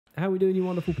How are we doing, you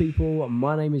wonderful people?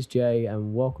 My name is Jay,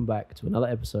 and welcome back to another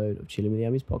episode of Chilling with the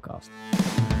Ohmies Podcast.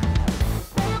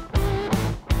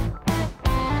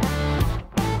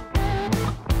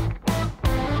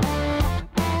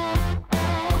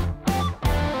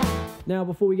 Now,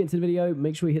 before we get into the video,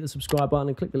 make sure you hit the subscribe button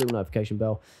and click the little notification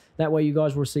bell. That way you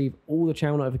guys will receive all the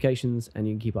channel notifications and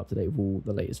you can keep up to date with all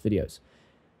the latest videos.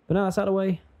 But now that's out of the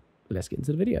way, let's get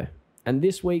into the video. And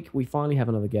this week we finally have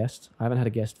another guest. I haven't had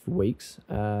a guest for weeks,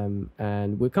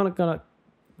 and we're kind of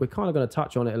gonna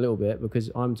touch on it a little bit because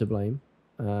I'm to blame.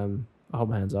 I hold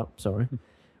my hands up. Sorry.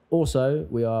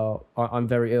 Also, I'm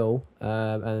very ill,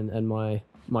 and my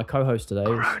co-host today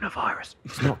Coronavirus.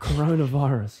 It's not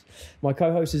coronavirus. My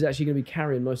co-host is actually going to be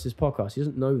carrying most of this podcast. He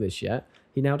doesn't know this yet.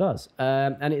 He now does.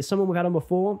 And it's someone we've had on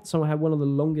before. Someone had one of the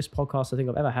longest podcasts I think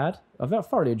I've ever had. I've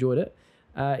thoroughly enjoyed it.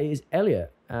 It is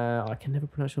Elliot. I can never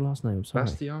pronounce your last name. I'm sorry.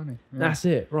 Bastiani. Yeah. That's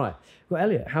it. Right. Well,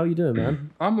 Elliot, how are you doing,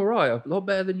 man? I'm all right. A lot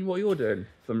better than what you're doing,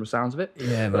 from the sounds of it.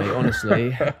 Yeah, mate.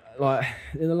 Honestly, like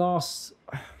in the last,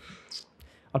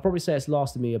 I'd probably say it's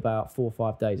lasted me about 4 or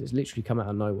 5 days. It's literally come out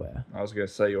of nowhere. I was going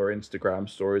to say your Instagram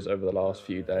stories over the last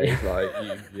few days.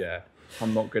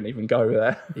 I'm not going to even go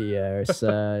there. Yeah,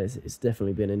 it's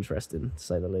definitely been interesting to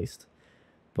say the least.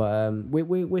 But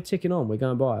we're ticking on. We're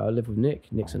going by. I live with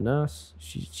Nick. Nick's a nurse.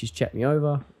 She's checked me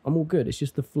over. I'm all good. It's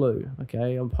just the flu.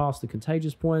 Okay, I'm past the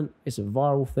contagious point. It's a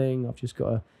viral thing. I've just got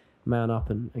to man up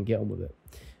and get on with it.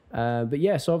 But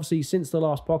yeah, so obviously since the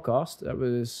last podcast, that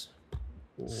was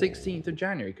 16th of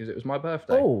January because it was my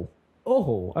birthday.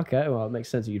 Oh, okay. Well, it makes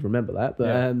sense that you'd remember that. But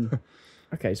yeah.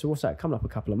 Okay, so what's that? Coming up a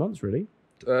couple of months, really.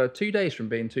 2 days from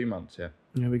being 2 months. Yeah.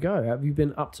 There we go. Have you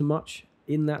been up to much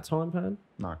in that time pan?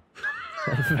 No.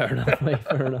 Fair enough, mate.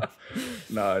 Fair enough.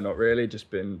 No, not really.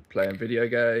 Just been playing video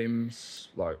games.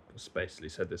 Like I basically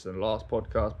said this in the last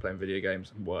podcast, playing video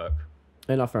games and work.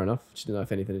 Fair enough. Just didn't know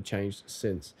if anything had changed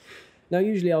since. Now,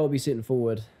 usually I will be sitting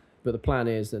forward, but the plan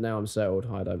is that now I'm settled,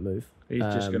 I don't move. He's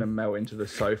just going to melt into the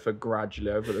sofa gradually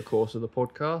over the course of the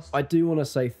podcast. I do want to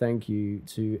say thank you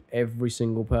to every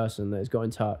single person that has got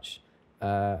in touch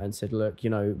and said, look,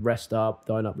 rest up,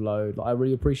 don't upload. Like, I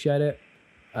really appreciate it.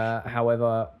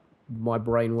 However, my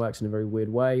brain works in a very weird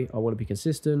way. I want to be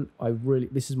consistent.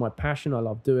 This is my passion. I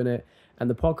love doing it. And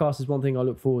the podcast is one thing I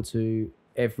look forward to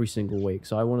every single week.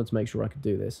 So I wanted to make sure I could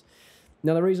do this.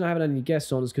 Now, the reason I haven't had any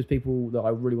guests on is because people that I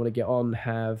really want to get on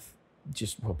have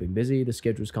just been busy. The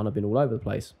schedule's kind of been all over the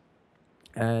place.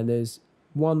 And there's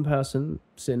one person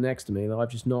sitting next to me that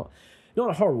I've just not in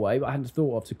a horrible way, but I hadn't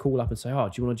thought of to call up and say, oh,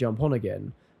 do you want to jump on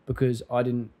again? Because I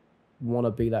didn't want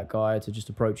to be that guy to just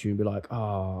approach you and be like,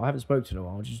 oh, I haven't spoken to you in a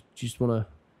while. Just want to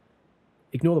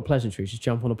ignore the pleasantries. Just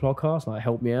jump on a podcast, like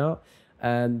help me out.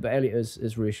 But Elliot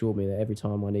has reassured me that every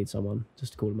time I need someone,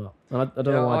 just to call him up. And I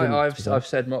don't know why I didn't. I've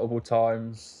said multiple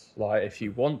times, like if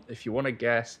you want a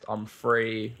guest, I'm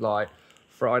free. Like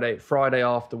Friday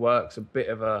after work's a bit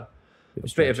of a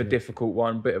difficult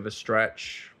one, bit of a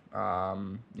stretch.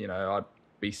 I'd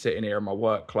be sitting here in my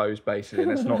work clothes basically,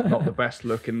 and it's not the best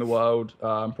look in the world.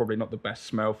 Probably not the best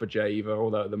smell for Jay either,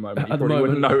 although at the moment you probably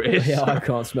wouldn't notice. Yeah, I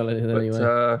can't smell anything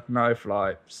anyway. No, for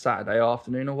like Saturday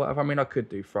afternoon or whatever. I mean, I could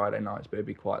do Friday nights, but it'd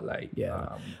be quite late. Yeah.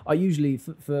 I usually,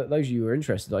 for those of you who are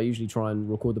interested, I usually try and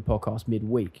record the podcast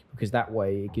midweek because that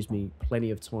way it gives me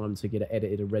plenty of time to get it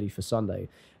edited and ready for Sunday.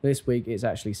 This week it's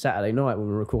actually Saturday night when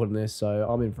we're recording this, so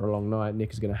I'm in for a long night.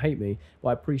 Nick is going to hate me, but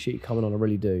I appreciate you coming on. I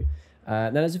really do.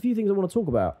 Now, there's a few things I want to talk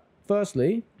about.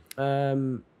 Firstly,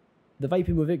 the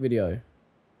Vaping with Vic video.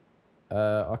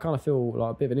 I kind of feel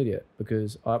like a bit of an idiot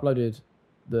because I uploaded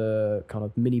the kind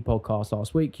of mini podcast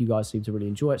last week. You guys seem to really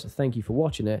enjoy it, so thank you for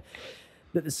watching it.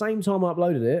 But at the same time I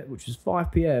uploaded it, which was 5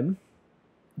 p.m,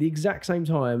 the exact same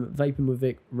time, Vaping with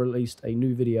Vic released a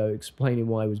new video explaining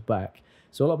why he was back.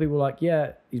 So a lot of people were like,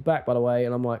 yeah, he's back, by the way.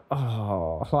 And I'm like,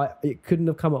 oh, like it couldn't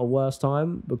have come at a worse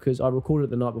time because I recorded it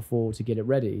the night before to get it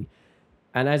ready.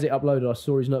 And as it uploaded, I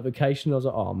saw his notification. I was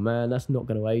like, oh, man, that's not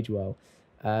going to age well.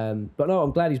 But no,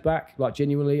 I'm glad he's back. Like,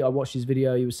 genuinely, I watched his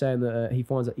video. He was saying that he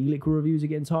finds that e-liquor reviews are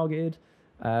getting targeted.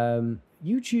 Vaping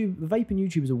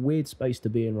YouTube is a weird space to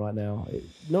be in right now.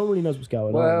 No one really knows what's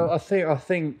going on. Well, I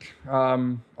think I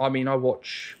mean, I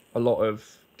watch a lot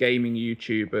of gaming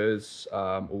YouTubers,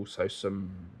 also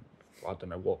some, I don't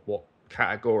know what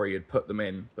category you'd put them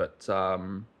in, but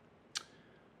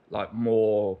like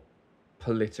more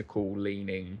political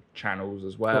leaning channels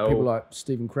as well. People like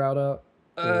Steven Crowder.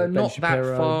 Not that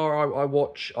far. I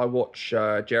watch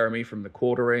Jeremy from The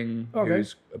Quartering,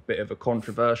 who's a bit of a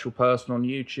controversial person on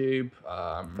YouTube.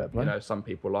 Some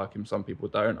people like him, some people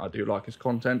don't. I do like his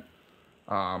content.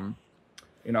 I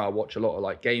watch a lot of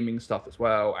like gaming stuff as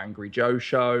well. Angry Joe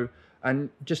Show. And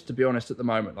just to be honest, at the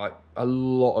moment, like a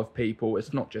lot of people,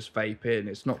 it's not just vaping,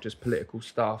 it's not just political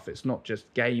stuff, it's not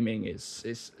just gaming,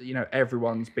 it's you know,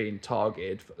 everyone's being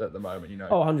targeted at the moment, you know.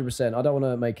 Oh, 100%. I don't want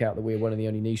to make out that we're one of the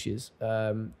only niches.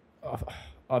 I've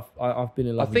been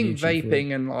in love I think with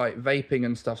YouTube vaping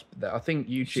and stuff. I think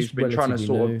YouTube's been trying to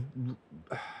sort of.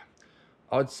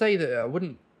 I'd say that I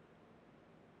wouldn't.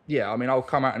 Yeah, I mean, I'll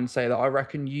come out and say that I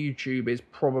reckon YouTube is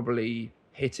probably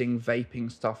hitting vaping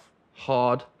stuff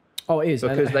hard. Oh, it is.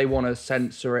 Because they want to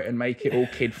censor it and make it all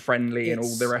kid friendly and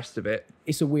all the rest of it.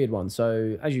 It's a weird one.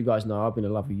 So, as you guys know, I've been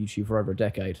in love with YouTube for over a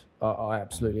decade. I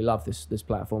absolutely love this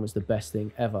platform. It's the best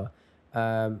thing ever.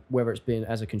 Whether it's been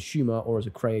as a consumer or as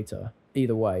a creator,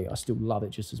 either way, I still love it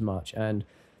just as much. And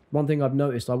one thing I've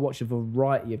noticed, I watch a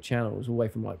variety of channels, all the way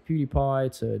from like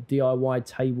PewDiePie to DIY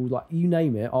tables, like you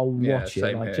name it, I'll watch it.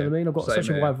 Like, do you know what I mean? I've got such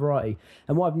a wide variety.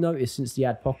 And what I've noticed since the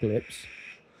adpocalypse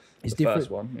is different.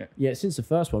 First one, yeah, since the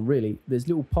first one, really, there's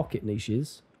little pocket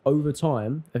niches over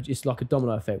time of just like a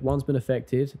domino effect. One's been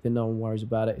affected, then no one worries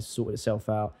about it, it's sorted itself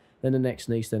out. Then the next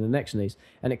niche, then the next niche.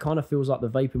 And it kind of feels like the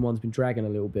vaping one's been dragging a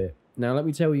little bit. Now, let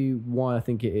me tell you why I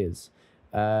think it is.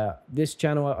 This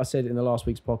channel, I said in the last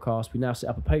week's podcast, we now set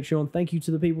up a Patreon. Thank you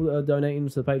to the people that are donating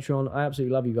to the Patreon. I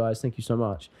absolutely love you guys. Thank you so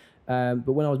much.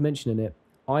 But when I was mentioning it,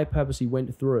 I purposely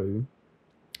went through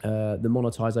the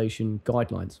monetization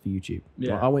guidelines for YouTube.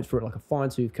 Yeah. I went through it like a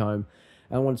fine-tooth comb.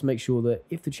 And I wanted to make sure that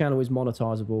if the channel is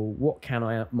monetizable, what can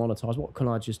I monetize? What can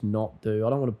I just not do? I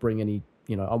don't want to bring any,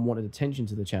 I wanted attention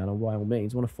to the channel by all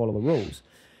means. I want to follow the rules.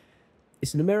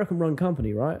 It's an American-run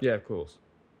company, right? Yeah, of course.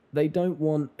 They've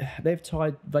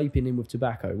tied vaping in with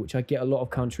tobacco, which I get a lot of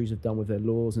countries have done with their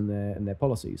laws and their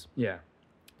policies. Yeah.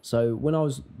 So when I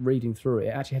was reading through it,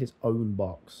 it actually had its own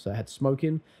box. So it had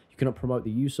smoking. You cannot promote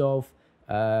the use of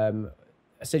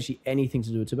essentially anything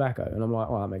to do with tobacco. And I'm like,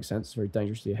 oh, that makes sense. It's very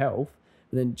dangerous to your health.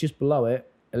 But then just below it,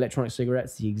 electronic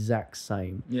cigarettes, the exact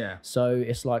same. Yeah. So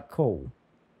it's like, cool.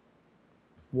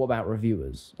 What about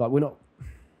reviewers? Like, we're not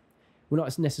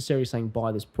necessarily saying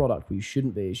buy this product where you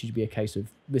shouldn't be. It should be a case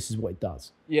of this is what it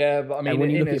does. Yeah, but I mean, when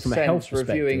you in look at a it from a health sense,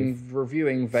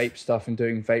 reviewing vape stuff and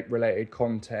doing vape related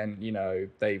content,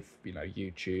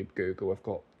 YouTube, Google have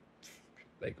got,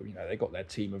 they got their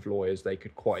team of lawyers. They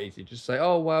could quite easily just say,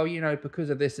 oh, well,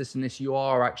 because of this, and this, you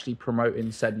are actually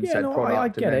promoting said product. I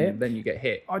get it. Then you get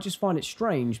hit. I just find it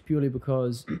strange purely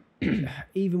because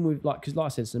even with because like I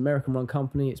said, it's an American run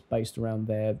company. It's based around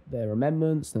their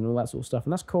amendments and all that sort of stuff.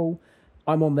 And that's cool.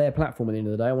 I'm on their platform at the end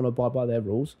of the day. I want to abide by their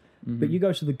rules. Mm-hmm. But you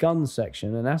go to the guns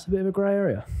section and that's a bit of a grey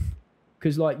area.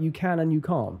 Because like you can and you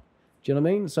can't. Do you know what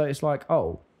I mean? So it's like,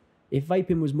 oh, if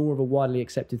vaping was more of a widely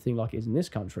accepted thing like it is in this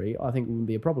country, I think it wouldn't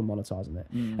be a problem monetizing it.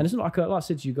 Mm. And it's not like I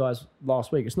said to you guys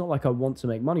last week, it's not like I want to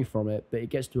make money from it, but it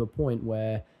gets to a point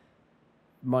where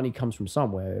money comes from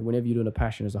somewhere. Whenever you're doing a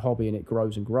passion as a hobby and it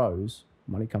grows and grows,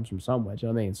 money comes from somewhere. Do you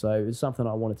know what I mean? So it's something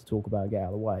I wanted to talk about and get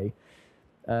out of the way.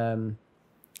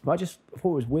 But I just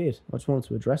thought it was weird. I just wanted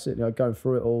to address it, going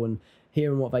through it all and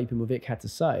hearing what Vaping with Vic had to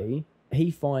say. He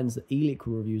finds that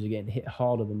e-liquid reviews are getting hit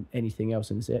harder than anything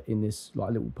else in this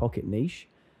like little pocket niche,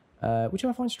 which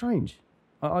I find strange.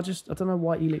 I don't know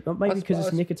why e-liquid. Maybe because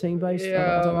it's nicotine based.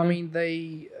 Yeah,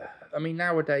 I mean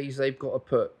nowadays they've got to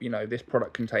put this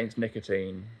product contains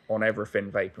nicotine on everything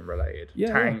vaping related.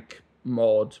 Yeah, tank,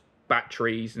 mod,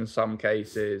 batteries in some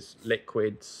cases,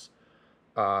 liquids.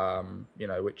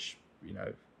 Which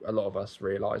a lot of us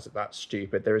realise that that's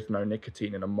stupid. There is no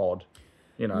nicotine in a mod.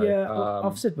 Yeah,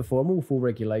 I've said before, I'm all for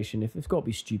regulation. If it's got to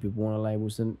be stupid warning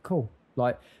labels, then cool.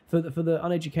 Like for the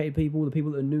uneducated people, the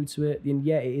people that are new to it, then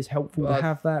yeah, it is helpful to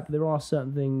have that. But there are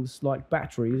certain things like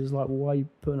batteries. It's like, well, why are you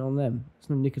putting it on them? There's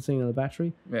no nicotine in the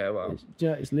battery. Yeah, well,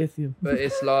 it's lithium. But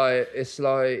it's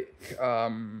like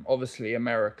obviously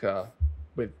America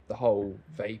with the whole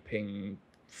vaping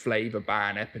flavor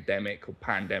ban epidemic or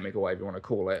pandemic or whatever you want to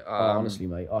call it. Honestly,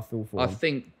 mate, I feel for them. I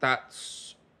think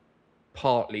that's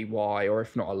partly why, or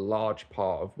if not a large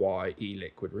part of why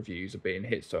e-liquid reviews are being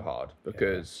hit so hard,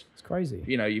 because it's crazy.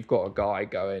 You've got a guy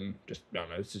going,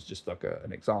 this is just like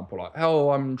an example, like,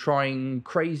 oh, I'm trying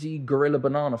crazy gorilla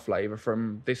banana flavor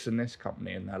from this and this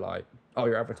company, and they're like, oh,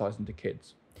 you're advertising to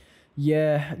kids.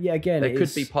 Yeah, again, there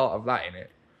could be part of that in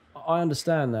it. I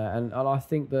understand that, and I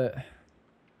think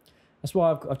that's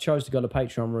why I've chose to go the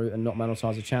Patreon route and not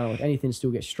monetize the channel. If anything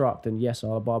still gets struck, then yes,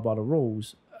 I'll abide by the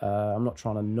rules. I'm not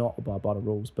trying to not abide by the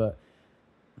rules, but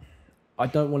I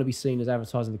don't want to be seen as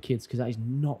advertising to kids because that is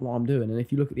not what I'm doing. And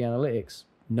if you look at the analytics,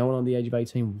 no one on the age of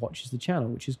 18 watches the channel,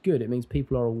 which is good. It means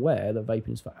people are aware that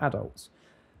vaping is for adults.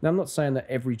 Now, I'm not saying that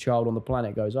every child on the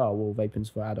planet goes, oh, well, vaping's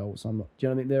for adults. Do you know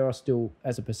what I mean? There are still,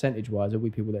 as a percentage-wise, there'll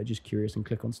be people that are just curious and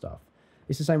click on stuff.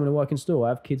 It's the same when I work in store. I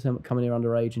have kids coming here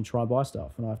underage and try and buy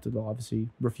stuff, and I have to obviously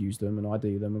refuse them and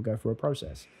ID them and go through a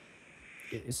process.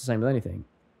 It's the same with anything.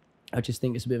 I just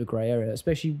think it's a bit of a grey area,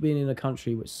 especially being in a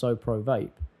country which is so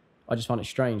pro-vape. I just find it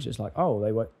strange. It's like, oh,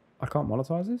 I can't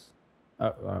monetize this?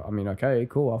 I mean, okay,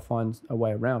 cool. I'll find a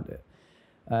way around it.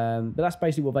 But that's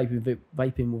basically what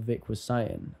Vaping with Vic was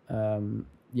saying.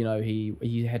 You know,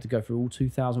 he had to go through all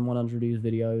 2,100 of these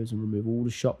videos and remove all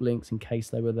the shop links in case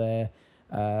they were there,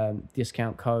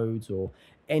 discount codes or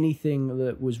anything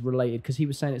that was related, because he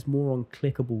was saying it's more on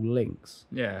clickable links.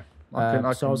 Yeah.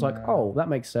 So I was like, oh, that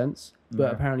makes sense.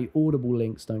 But apparently audible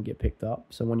links don't get picked up.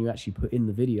 So when you actually put in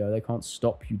the video, they can't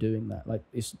stop you doing that. Like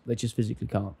they just physically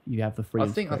can't. You have the freedom.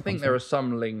 I think there are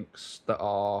some links that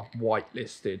are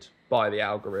whitelisted by the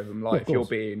algorithm. Like if you're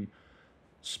being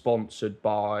sponsored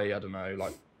by, I don't know,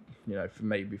 like, you know, for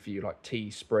you like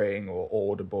Teespring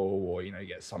or Audible, or, you know, you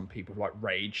get some people like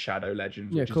Raid Shadow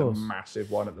Legends, which is a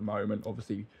massive one at the moment.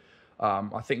 Obviously,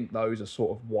 I think those are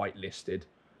sort of whitelisted.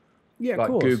 Yeah,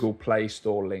 like Google Play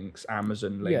Store links,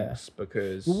 Amazon links,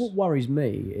 because... Well, what worries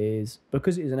me is,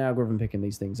 because it is an algorithm picking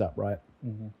these things up, right?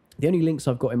 The only links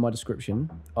I've got in my description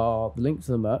are the link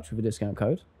to the merch with a discount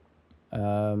code.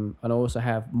 And I also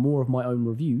have more of my own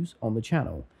reviews on the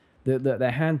channel. They're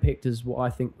handpicked as what I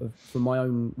think, from my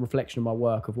own reflection of my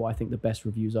work, of what I think the best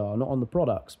reviews are. Not on the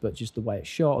products, but just the way it's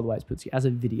shot or the way it's put together as a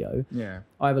video. Yeah.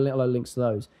 I have a little links to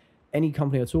those. Any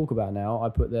company I talk about now, I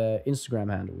put their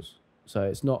Instagram handles. So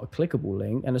it's not a clickable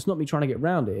link, and it's not me trying to get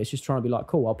around it. It's just trying to be like,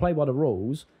 cool, I'll play by the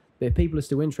rules. But if people are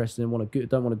still interested and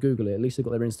don't want to Google it, at least they've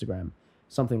got their Instagram,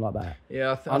 something like that.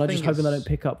 Yeah, I'm just hoping they don't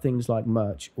pick up things like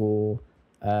merch or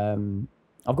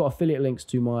I've got affiliate links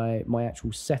to my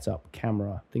actual setup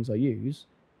camera, things I use.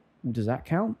 Does that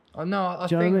count? No, I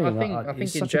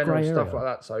think in general stuff like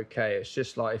that's okay. It's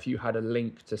just like if you had a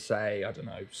link to say, I don't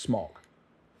know, Smock.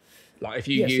 Like if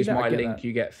you use my link,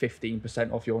 you get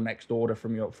 15% off your next order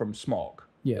from Smock.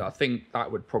 Yeah, I think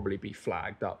that would probably be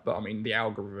flagged up. But I mean, the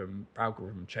algorithm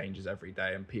changes every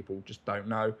day, and people just don't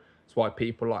know. That's why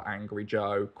people like Angry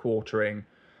Joe, Quartering,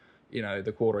 you know,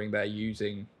 the Quartering they're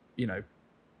using, you know,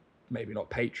 maybe not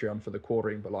Patreon for the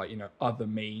Quartering, but like, you know, other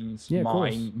means. Yeah,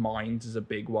 Minds is a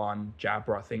big one.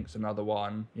 Jabra, I think, is another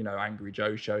one. You know, Angry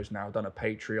Joe Show's now done a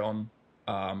Patreon.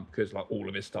 Because like all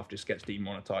of his stuff just gets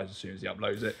demonetized as soon as he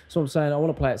uploads it. So I'm saying I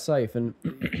want to play it safe, and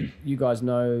you guys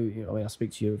know, I mean, I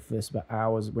speak to you for this about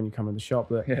hours when you come in the shop,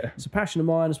 but it's a passion of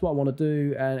mine. It's what I want to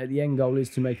do, and at the end goal is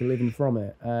to make a living from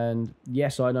it. And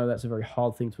yes, I know that's a very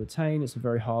hard thing to attain. It's a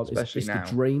very hard, especially it's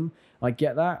the dream. I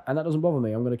get that, and that doesn't bother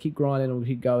me. I'm going to keep grinding. I'm going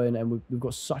to keep going, and we've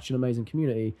got such an amazing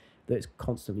community that it's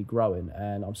constantly growing,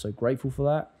 and I'm so grateful for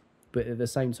that. But at the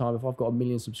same time, if I've got 1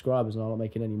 million subscribers and I'm not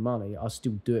making any money, I'll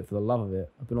still do it for the love of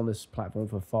it. I've been on this platform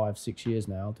for 5-6 years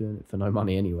now, doing it for no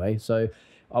money anyway. So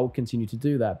I will continue to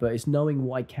do that. But it's knowing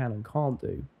what I can and can't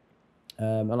do.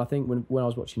 And I think when I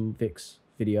was watching Vic's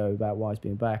video about why he's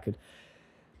being back, and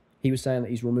he was saying that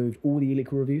he's removed all the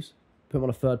illegal reviews, put them on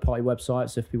a third-party website,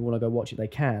 so if people want to go watch it, they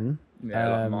can. Yeah,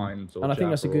 like Minds or and I think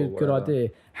that's a good idea.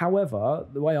 However,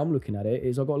 the way I'm looking at it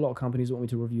is I've got a lot of companies that want me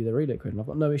to review their e-liquid, and I've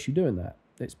got no issue doing that.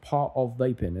 It's part of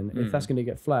vaping, and if that's going to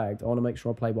get flagged, I want to make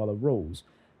sure I play by the rules.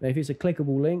 And if it's a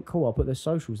clickable link, cool, I'll put their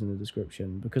socials in the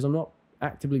description, because I'm not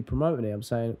actively promoting it. I'm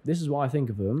saying, this is what I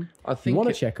think of them. If you want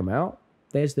to check them out,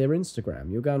 there's their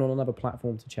Instagram. You're going on another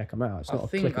platform to check them out. It's not a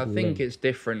clickable link. I think it's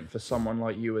different for someone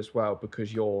like you as well,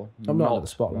 because you're not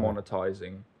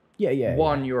monetizing. Yeah.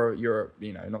 You're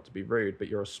you know, not to be rude, but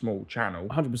you're a small channel.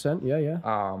 100%,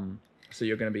 yeah. So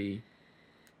you're going to be,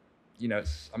 you know,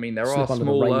 there are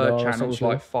smaller channels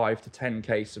like 5 to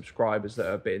 10K subscribers that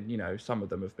have been, you know, some of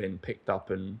them have been picked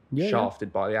up and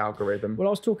shafted by the algorithm. Well,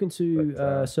 I was talking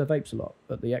to Sir Vapes a lot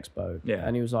at the expo,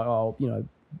 and he was like, oh, you know,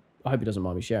 I hope he doesn't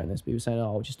mind me sharing this, but he was saying,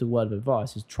 oh, just a word of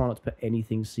advice is try not to put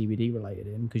anything CBD related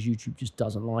in, because YouTube just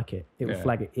doesn't like it. It will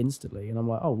flag it instantly. And I'm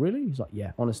like, oh, really? He's like,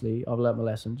 yeah, honestly, I've learned my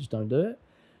lesson. Just don't do it.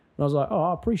 And I was like,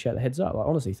 oh, I appreciate the heads up. Like,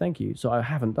 honestly, thank you. So I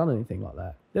haven't done anything like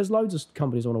that. There's loads of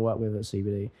companies I want to work with at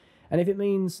CBD. And if it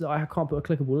means that I can't put a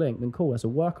clickable link, then cool, that's a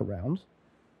workaround.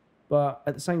 But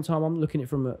at the same time, I'm looking at it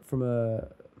from a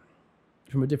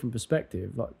different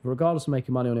perspective. Like, regardless of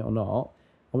making money on it or not,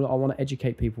 I want to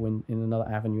educate people in another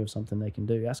avenue of something they can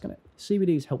do.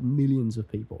 CBD has helped millions of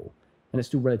people, and it's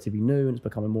still relatively new, and it's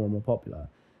becoming more and more popular.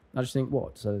 I just think,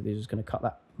 so they're just going to cut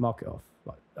that market off?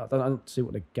 Like, I don't see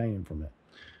what they're gaining from it.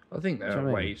 I think there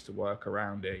are ways to work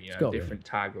around it. You know, different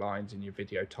taglines in your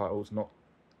video titles, not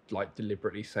like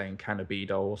deliberately saying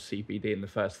cannabidol or CBD in the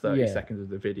first 30 seconds of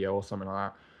the video or something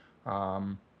like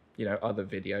that. You know, other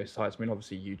video sites. I mean,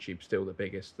 obviously YouTube's still the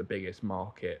biggest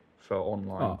market for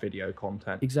online video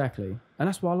content. Exactly. And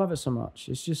that's why I love it so much.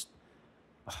 It's just,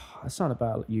 it's not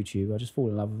about YouTube. I just fall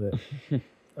in love with it.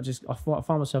 I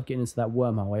find myself getting into that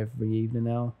wormhole every evening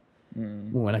now.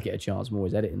 Well, when I get a chance, I'm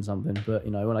always editing something. But,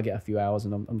 you know, when I get a few hours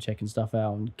and I'm checking stuff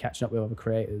out and catching up with other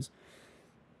creators.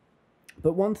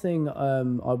 But one thing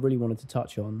I really wanted to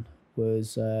touch on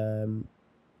was the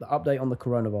update on the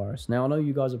coronavirus. Now, I know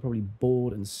you guys are probably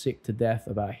bored and sick to death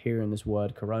about hearing this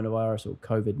word coronavirus or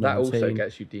COVID-19. That also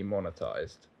gets you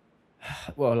demonetized.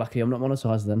 Well, luckily I'm not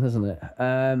monetized then, isn't it?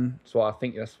 So I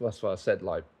think that's what I said,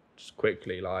 like, just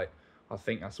quickly, like, I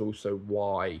think that's also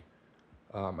why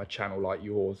a channel like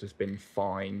yours has been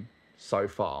fine so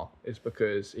far, is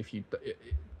because if you,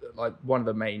 like, one of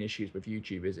the main issues with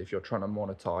YouTube is if you're trying to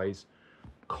monetize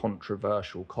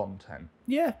controversial content.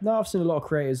 Yeah, no, I've seen a lot of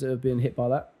creators that have been hit by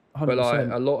that. 100%. But like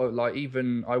a lot of, like,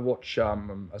 even I watch a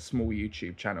small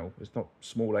YouTube channel. It's not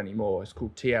small anymore. It's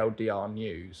called TLDR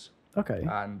News. Okay.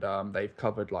 And they've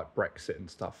covered like Brexit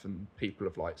and stuff, and people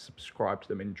have like subscribed to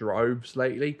them in droves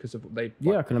lately because of they.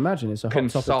 Yeah, I can imagine it's a hot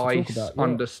topic to talk about. Yeah.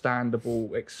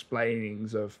 Understandable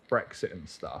explainings of Brexit and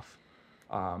stuff.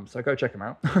 So go check them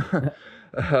out.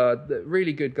 They're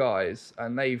really good guys,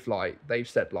 and they've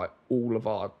said like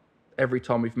every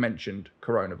time we've mentioned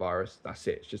coronavirus, that's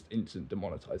it. It's just instant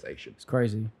demonetization. It's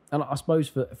crazy. And I suppose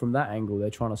from that angle,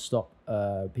 they're trying to stop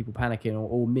people panicking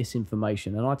or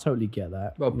misinformation. And I totally get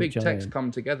that. Well, big tech's come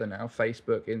together now,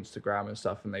 Facebook, Instagram and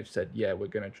stuff. And they've said, yeah, we're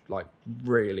going to like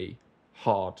really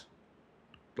hard,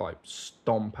 like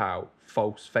stomp out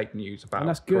false fake news about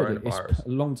coronavirus. And that's good. It's a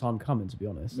long time coming, to be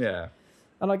honest. Yeah.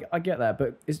 And I get that.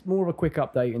 But it's more of a quick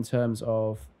update in terms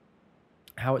of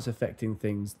how it's affecting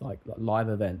things like live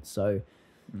events. So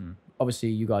obviously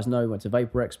you guys know, went to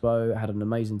Vapor Expo, had an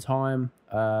amazing time.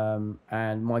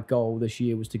 And my goal this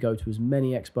year was to go to as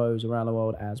many expos around the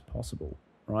world as possible,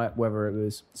 right? Whether it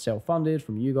was self-funded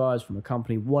from you guys, from a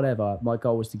company, whatever. My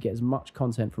goal was to get as much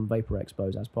content from Vapor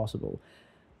Expos as possible.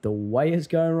 The way it's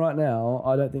going right now,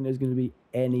 I don't think there's going to be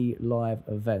any live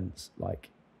events like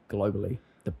globally.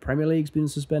 The Premier League's been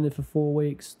suspended for 4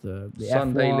 weeks. The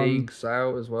Sunday F1, League's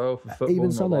out as well for football.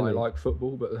 Even Sunday League. I like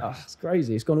football, but it's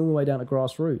crazy. It's gone all the way down to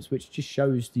grassroots, which just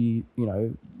shows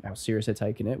how serious they're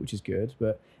taking it, which is good.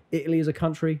 But Italy as a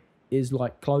country is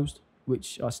like closed,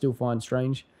 which I still find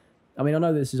strange. I mean, I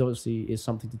know this is obviously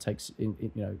something to take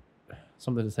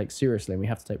something to take seriously, and we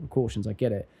have to take precautions. I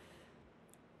get it.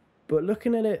 But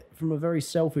looking at it from a very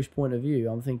selfish point of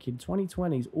view, I'm thinking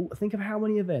 2020's. Think of how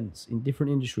many events in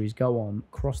different industries go on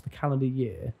across the calendar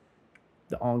year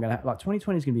that aren't going to like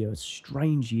 2020 is going to be a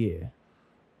strange year.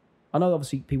 I know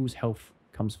obviously people's health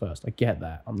comes first. I get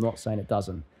that. I'm not saying it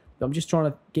doesn't. But I'm just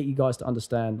trying to get you guys to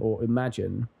understand or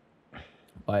imagine,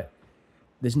 like,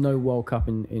 there's no World Cup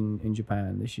in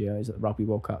Japan this year. Is it the Rugby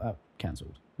World Cup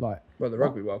cancelled? Like, well, the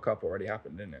Rugby World Cup already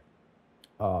happened, didn't it?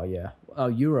 Oh, yeah. Oh,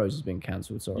 Euros has been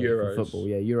cancelled, sorry. Euros. For football,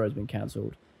 yeah. Euros has been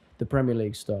cancelled. The Premier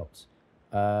League stopped.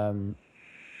 I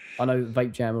know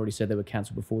Vape Jam already said they were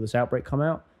cancelled before this outbreak come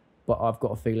out, but I've got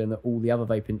a feeling that all the other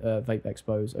vape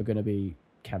expos are going to be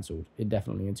cancelled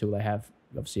indefinitely until they have,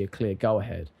 obviously, a clear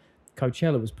go-ahead.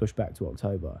 Coachella was pushed back to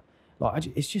October. Like,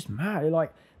 it's just mad.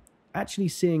 Like, actually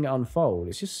seeing it unfold,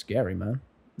 it's just scary, man.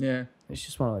 Yeah. It's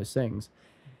just one of those things.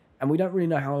 And we don't really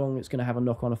know how long it's going to have a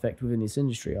knock-on effect within this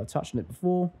industry. I've touched on it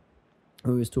before.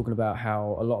 We was talking about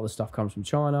how a lot of the stuff comes from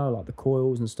China, like the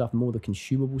coils and stuff, more the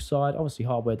consumable side. Obviously,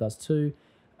 hardware does too.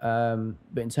 But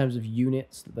in terms of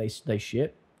units that they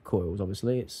ship, coils,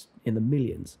 obviously, it's in the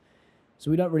millions. So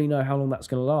we don't really know how long that's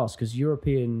going to last because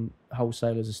European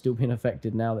wholesalers are still being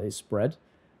affected now that it's spread.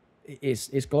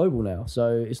 It's global now.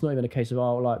 So it's not even a case of,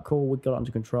 oh, like, cool, we've got it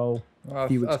under control. I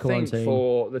think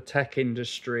for the tech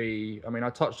industry, I mean, I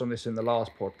touched on this in the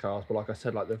last podcast, but like I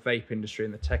said, like the vape industry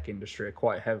and the tech industry are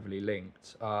quite heavily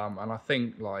linked. And I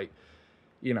think, like,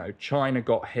 you know, China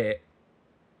got hit.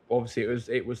 Obviously,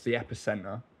 it was the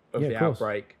epicenter of the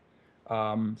outbreak.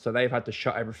 So they've had to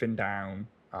shut everything down,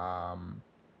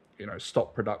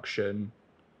 stop production.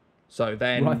 So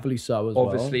then, rightfully so as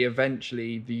obviously,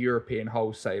 eventually, the European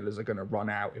wholesalers are going to run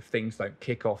out if things don't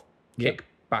kick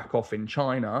back off in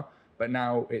China. But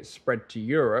now it's spread to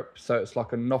Europe, so it's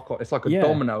like a knock-on. It's like a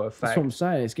domino effect. That's what I'm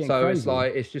saying. It's getting crazy. So it's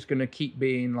like it's just going to keep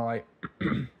being like,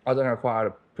 I don't know quite how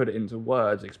to put it into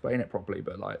words, explain it properly,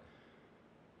 but like,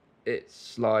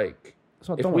 it's like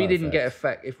if we didn't get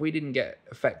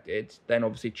affected, then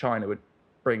obviously China would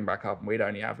bring back up, and we'd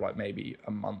only have like maybe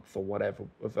a month or whatever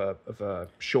of a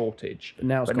shortage.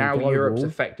 But now Europe's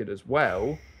affected as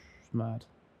well. It's mad.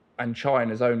 And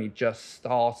China's only just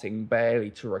starting barely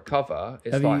to recover.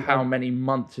 It's how many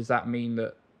months does that mean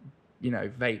that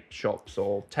vape shops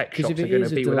or tech 'Cause shops if are it going is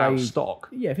to a be without delayed- stock.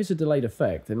 Yeah, if it's a delayed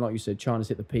effect, then like you said, China's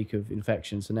hit the peak of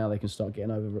infection, so now they can start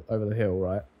getting over the hill,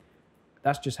 right?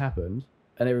 That's just happened,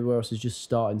 and everywhere else is just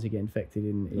starting to get infected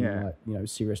in like,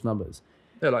 serious numbers.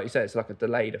 Yeah, like you said, it's like a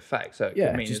delayed effect, so it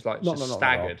could mean it's like just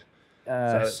staggered.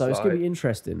 So it's going to be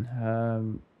interesting.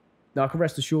 Now, I can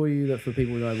rest assure you that for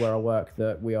people who know where I work,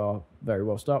 that we are very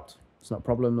well stocked. It's not a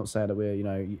problem. I'm not saying that we're,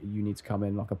 you need to come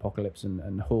in like apocalypse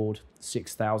and hoard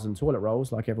 6,000 toilet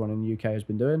rolls like everyone in the UK has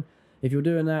been doing. If you're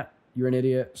doing that, you're an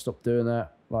idiot. Stop doing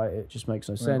that. Like, it just makes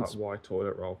no sense. Like, why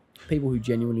toilet roll? People who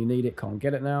genuinely need it can't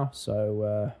get it now.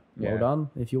 So, well done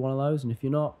if you're one of those. And if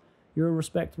you're not, you're a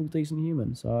respectable, decent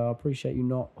human. So I appreciate you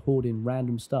not hoarding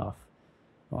random stuff.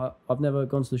 I've never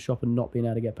gone to the shop and not been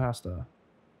able to get pasta.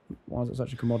 Why is it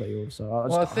such a commodity? Also,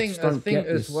 I think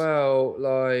as well.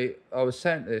 Like, I was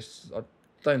sent this. I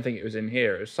don't think it was in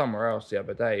here. It was somewhere else the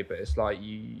other day. But it's like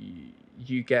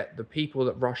you get the people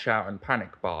that rush out and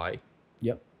panic buy.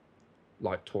 Yep.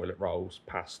 Like toilet rolls,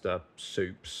 pasta,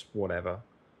 soups, whatever.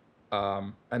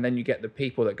 And then you get the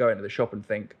people that go into the shop and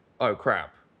think, "Oh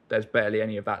crap, there's barely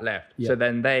any of that left." Yep. So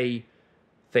then they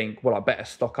think, well, I better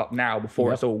stock up now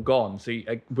before it's all gone. So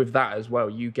with that as well,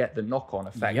 you get the knock-on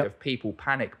effect of people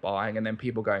panic buying, and then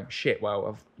people going, shit,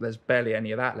 well, there's barely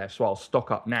any of that left, so I'll stock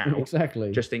up now.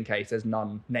 Exactly. Just in case there's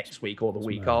none next week or the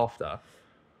week after.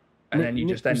 And then you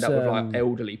just end up with like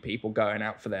elderly people going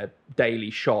out for their daily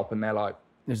shop, and they're like,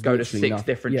 go to 6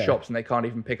 different shops, and they can't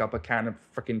even pick up a can of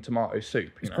freaking tomato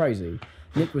soup. It's crazy.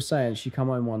 Nick was saying she come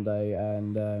home one day,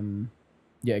 and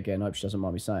again, I hope she doesn't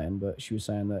mind me saying, but she was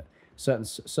saying that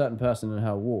certain person in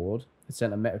her ward had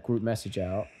sent a group message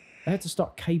out. They had to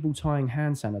start cable tying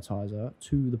hand sanitizer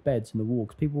to the beds in the ward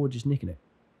because people were just nicking it.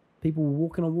 People were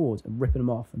walking on wards and ripping them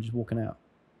off and just walking out.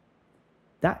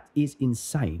 That is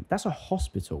insane. That's a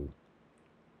hospital.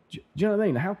 Do you know what I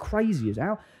mean? How crazy is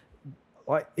it?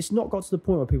 Like, it's not got to the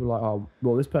point where people are like, oh,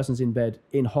 well, this person's in bed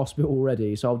in hospital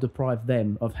already, so I'll deprive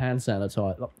them of hand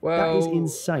sanitizer. Like, that is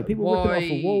insane. People ripping off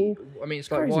a wall. I mean, it's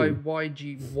like, why do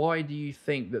you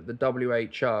think that the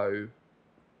WHO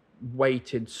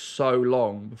waited so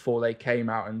long before they came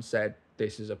out and said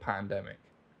this is a pandemic?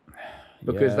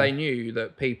 Because they knew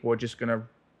that people were just going to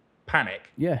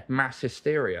panic. Yeah. Mass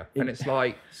hysteria. And it's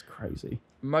like, it's crazy.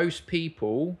 Most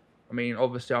people, I mean,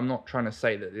 obviously, I'm not trying to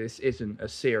say that this isn't a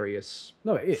serious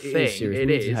thing. It is serious. We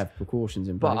need to have precautions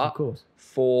in place, of course.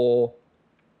 For,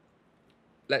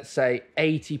 let's say,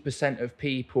 80% of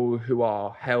people who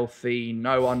are healthy,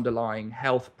 no underlying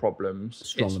health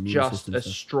problems, it's just a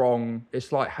strong,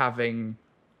 it's like having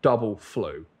double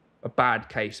flu, a bad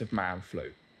case of man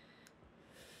flu.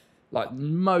 Like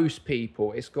most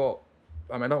people, it's got,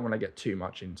 I mean, I don't want to get too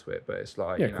much into it, but it's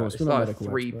like, it's like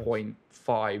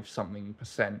 3.5 something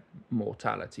 %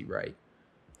 mortality rate,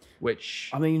 which...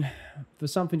 I mean, for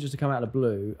something just to come out of the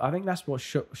blue, I think that's what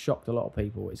shocked a lot of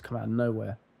people. It's come out of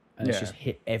nowhere, and it's just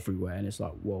hit everywhere, and it's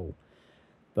like, whoa.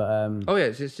 But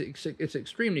it's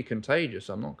extremely contagious.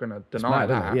 I'm not going to deny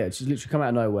that. Yeah, it's just literally come out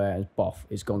of nowhere and boff,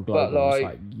 it's gone global. But it's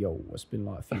like, yo, it's been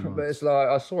like a few months. But it's like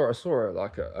I saw it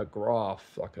like a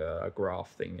graph, like a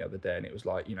graph thing the other day, and it was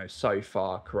like, so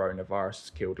far coronavirus has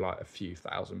killed like a few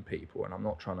thousand people, and I'm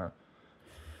not trying to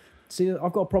see.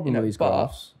 I've got a problem with these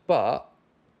graphs, but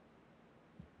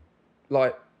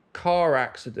like car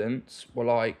accidents were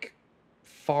like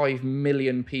 5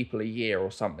 million people a year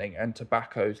or something, and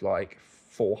tobacco's like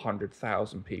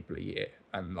 400,000 people a year,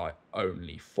 and like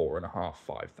only 4.5,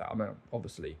 5,000. I mean,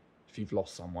 obviously, if you've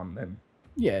lost someone, then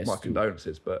my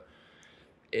condolences. But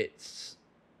there's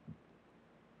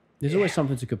always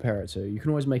something to compare it to. You can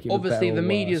always make it. Obviously, the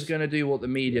media's going to do what the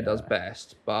media does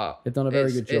best, but they've done a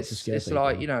very good job to scare people. It's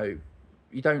like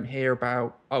you don't hear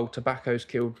about tobacco's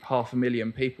killed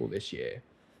 500,000 people this year,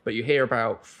 but you hear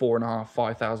about 4.5,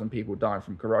 5,000 people dying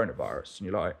from coronavirus, and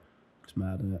you're like, it's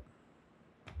mad, isn't it?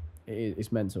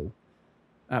 It's mental,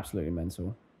 absolutely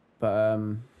mental. But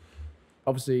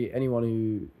obviously, anyone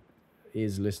who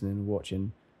is listening and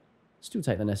watching, still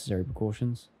take the necessary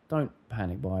precautions. Don't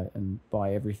panic buy it and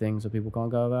buy everything so people can't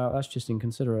go about. That's just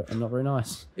inconsiderate and not very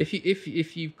nice.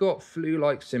 If you've got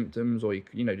flu-like symptoms, or you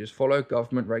just follow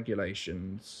government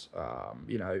regulations.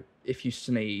 If you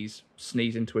sneeze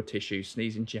into a tissue,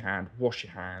 sneeze into your hand, wash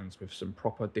your hands with some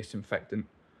proper disinfectant,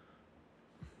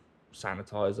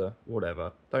 sanitizer,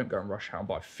 whatever. Don't go and rush out and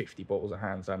buy 50 bottles of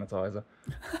hand sanitizer.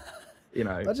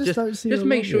 Just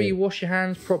make sure you wash your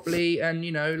hands properly, and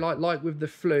like with the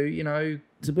flu,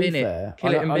 to be fair,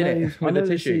 kill it and bin it with a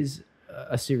tissue. This is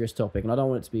a serious topic, and I don't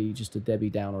want it to be just a Debbie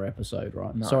Downer episode,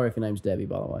 right? No. Sorry if your name's Debbie,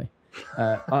 by the way.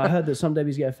 I heard that some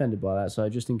Debbies get offended by that, so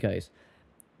just in case,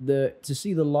 to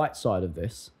see the light side of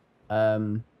this,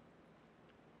 I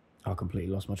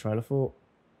completely lost my trail of thought.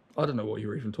 I don't know what you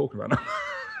were even talking about now.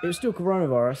 It was still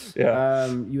coronavirus. Yeah.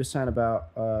 You were saying about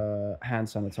hand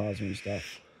sanitizer and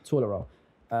stuff. Toilet roll.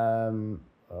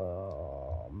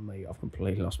 Oh, mate, I've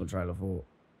completely lost my trail of thought.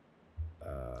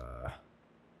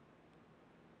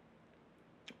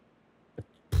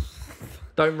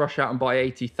 Don't rush out and buy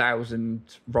 80,000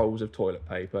 rolls of toilet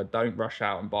paper. Don't rush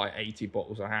out and buy 80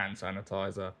 bottles of hand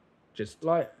sanitizer. Just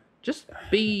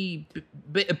be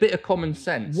a bit of common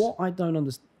sense. What I don't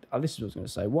understand. This is what I was going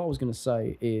to say. What I was going to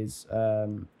say is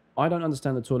I don't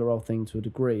understand the toilet roll thing to a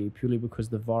degree purely because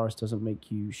the virus doesn't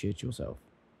make you shit yourself.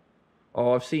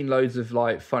 Oh, I've seen loads of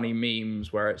like funny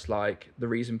memes where it's like the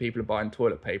reason people are buying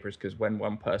toilet paper is because when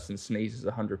one person sneezes,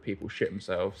 100 people shit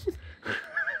themselves.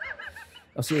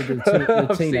 I see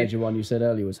the teenager one you said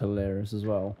earlier was hilarious as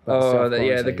well.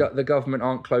 The government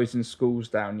aren't closing schools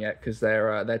down yet because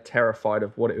they're terrified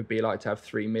of what it would be like to have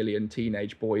 3 million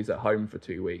teenage boys at home for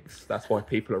 2 weeks. That's why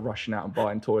people are rushing out and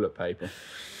buying toilet paper.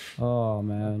 Oh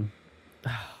man,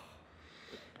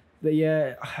 but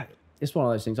yeah, it's one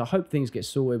of those things. I hope things get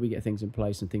sorted, we get things in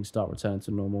place, and things start returning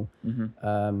to normal.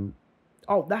 Mm-hmm.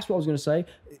 That's what I was going to say.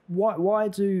 Why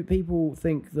do people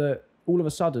think that all of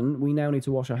a sudden we now need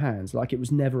to wash our hands like it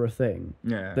was never a thing?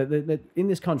 Yeah. In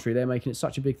this country, they're making it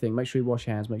such a big thing. Make sure you wash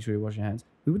your hands. Make sure you wash your hands.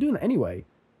 We were doing that anyway.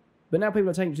 But now people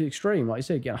are taking it to the extreme. Like you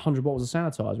said, getting 100 bottles of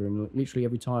sanitizer, and literally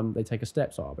every time they take a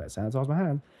step, so I better sanitize my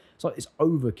hands. It's like, it's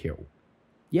overkill.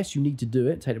 Yes, you need to do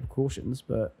it, take the precautions,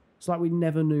 but it's like we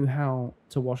never knew how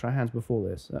to wash our hands before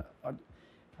this.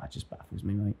 That just baffles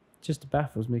me, mate. Just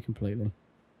baffles me completely.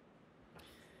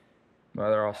 Well,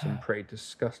 there are some pretty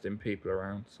disgusting people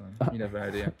around, so you never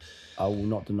know, do you? I will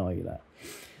not deny you that.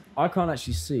 I can't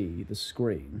actually see the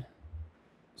screen,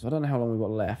 so I don't know how long we've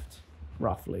got left,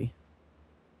 roughly.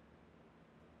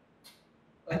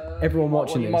 Everyone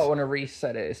watching this. You might want to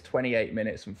reset it. It's 28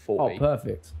 minutes and 40. Oh,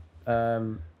 perfect.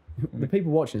 The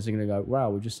people watching this are going to go, wow,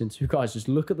 we've just seen two guys just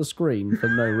look at the screen for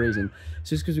no reason. It's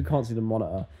just because we can't see the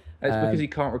monitor. It's because he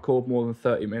can't record more than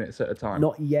 30 minutes at a time.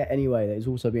 Not yet, anyway. That is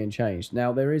also being changed.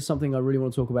 Now, there is something I really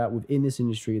want to talk about within this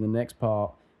industry in the next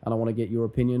part, and I want to get your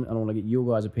opinion, and I want to get your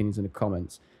guys' opinions in the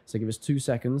comments. So give us 2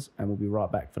 seconds, and we'll be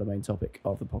right back for the main topic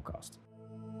of the podcast.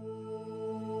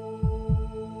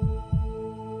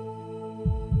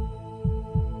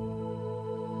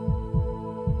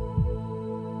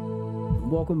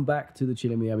 Welcome back to the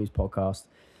Chilling with the Ohmies podcast.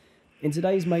 In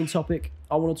today's main topic,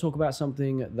 I want to talk about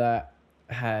something that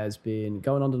has been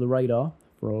going under the radar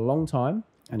for a long time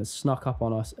and has snuck up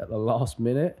on us at the last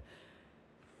minute.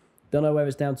 Don't know whether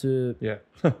it's down to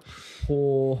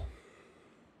poor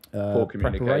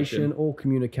preparation or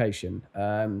communication.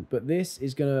 But this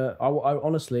is going to... I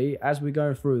honestly, as we're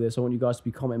going through this, I want you guys to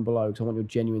be commenting below because I want your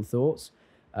genuine thoughts.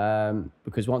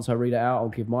 Because once I read it out, I'll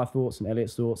give my thoughts and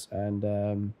Elliot's thoughts. And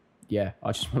I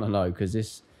just want to know because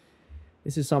this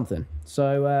is something.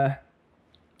 So a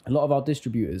lot of our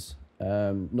distributors...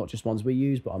 not just ones we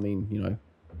use, but I mean,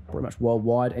 pretty much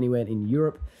worldwide, anywhere in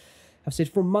Europe, have said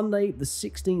from Monday, the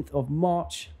 16th of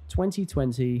March,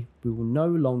 2020, we will no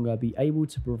longer be able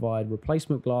to provide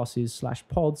replacement glasses /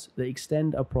 pods that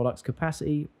extend a product's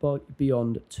capacity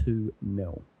beyond 2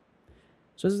 mil.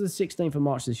 So this is the 16th of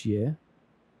March this year.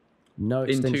 No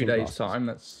extension. In 2 days' glasses. time,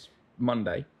 that's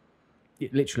Monday.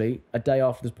 Literally, a day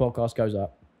after this podcast goes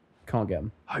up, can't get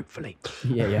them. Hopefully.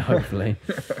 Yeah, hopefully.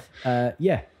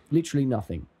 Literally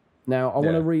nothing. Now, I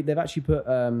want to read... They've actually put...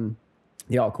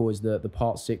 the article is the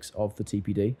part 6 of the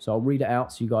TPD. So I'll read it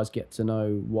out so you guys get to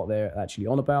know what they're actually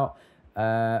on about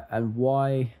and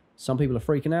why some people are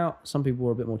freaking out. Some people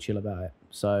are a bit more chill about it.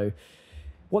 So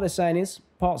what they're saying is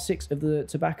part 6 of the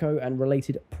Tobacco and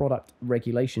Related Product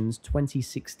Regulations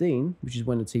 2016, which is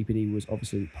when the TPD was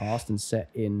obviously passed and set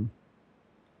in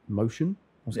motion.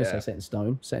 I was going to say set in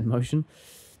stone, set in motion.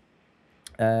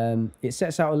 It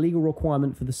sets out a legal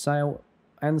requirement for the sale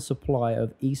and supply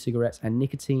of e-cigarettes and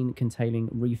nicotine-containing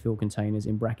refill containers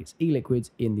in brackets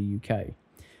e-liquids in the UK.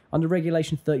 Under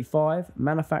Regulation 35,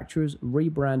 manufacturers,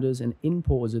 rebranders and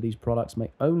importers of these products may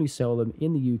only sell them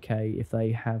in the UK if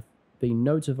they have been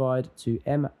notified to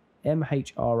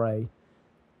MHRA.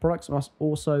 Products must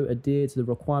also adhere to the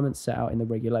requirements set out in the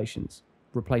regulations.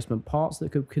 Replacement parts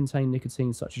that could contain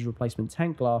nicotine, such as replacement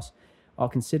tank glass, are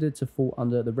considered to fall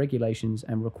under the regulations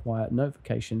and require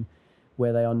notification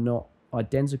where they are not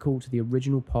identical to the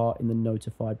original part in the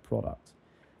notified product.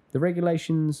 The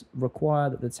regulations require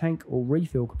that the tank or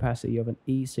refill capacity of an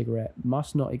e-cigarette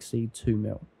must not exceed 2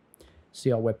 mil.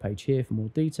 See our webpage here for more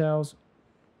details.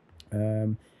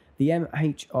 The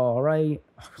MHRA,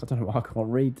 I don't know why I can't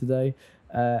read today,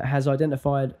 has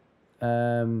identified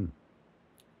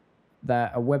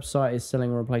that a website is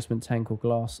selling a replacement tank or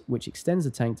glass which extends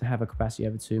the tank to have a capacity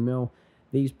over 2 mil.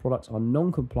 These products are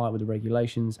non-compliant with the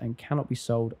regulations and cannot be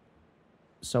sold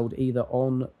either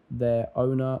on their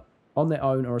own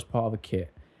or as part of a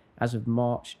kit as of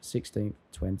March 16th,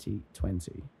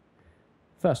 2020.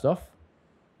 First off,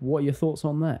 what are your thoughts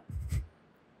on that?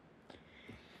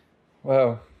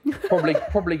 Well,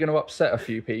 probably going to upset a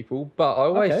few people, but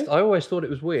I always thought it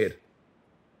was weird.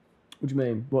 What do you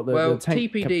mean? The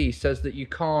tank TPD says that you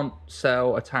can't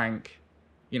sell a tank.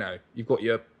 You know, you've got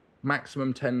your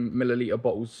maximum 10 milliliter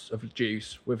bottles of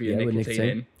juice with your nicotine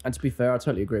in. And to be fair, I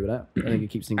totally agree with that. I think it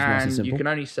keeps things nice and simple. And you can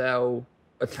only sell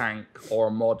a tank or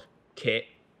a mod kit,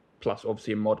 plus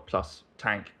obviously a mod plus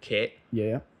tank kit.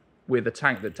 Yeah. With a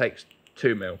tank that takes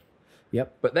 2 mil.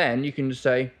 Yep. But then you can just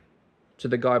say to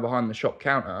the guy behind the shop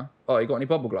counter, "Oh, you got any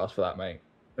bubble glass for that, mate?"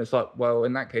 And it's like, well,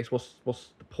 in that case, what's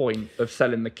the point of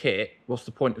selling the kit? What's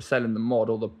the point of selling the mod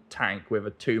or the tank with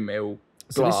a 2 mil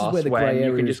glass this is where the when grey you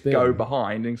area can just has go been.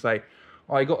 behind and say,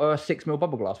 "Oh, you got a 6 mil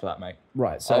bubble glass for that, mate?"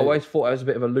 Right. So I always thought it was a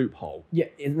bit of a loophole. Yeah,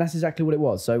 and that's exactly what it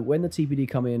was. So when the TPD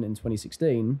come in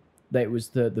 2016, that was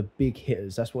the big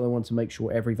hitters. That's what they wanted to make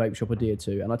sure every vape shop adhered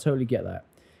to, and I totally get that.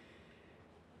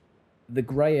 The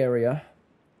grey area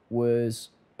was,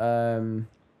 and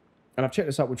I've checked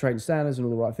this up with trading standards and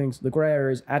all the right things. The grey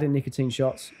area is adding nicotine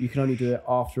shots. You can only do it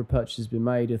after a purchase has been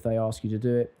made if they ask you to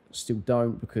do it. Still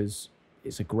don't, because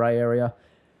it's a grey area.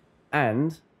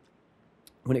 And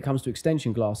when it comes to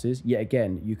extension glasses, yet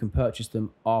again, you can purchase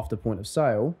them after point of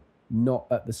sale, not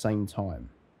at the same time.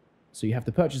 So you have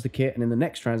to purchase the kit and in the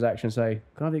next transaction say,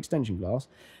 "Can I have the extension glass?"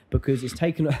 Because it's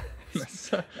taken... I know.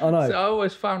 So I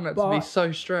always found that to be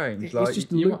so strange. It's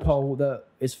just a loophole that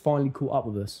is finally caught up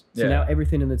with us. So now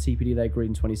everything in the TPD they agreed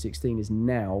in 2016 is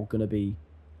now going to be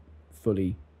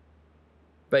fully...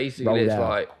 Basically, it's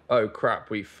like, oh crap,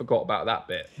 we forgot about that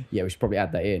bit. Yeah, we should probably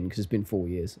add that in because it's been 4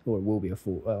 years, or it will be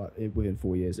within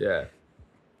 4 years. Yeah.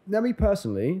 Now, me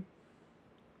personally,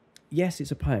 yes,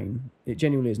 it's a pain. It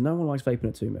genuinely is. No one likes vaping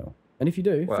at 2 mil, and if you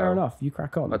do, fair enough, you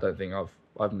crack on. I don't think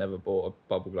I've never bought a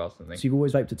bubble glass. I think. So you've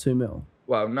always vaped at 2 mil?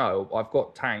 Well, no, I've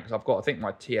got tanks. I've got, I think,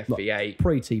 my TFV8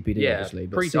 pre-TPD, obviously.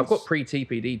 But I've got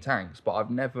pre-TPD tanks, but I've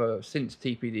never since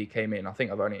TPD came in. I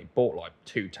think I've only bought like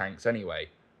 2 tanks anyway.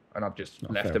 And I've just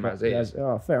left them as is.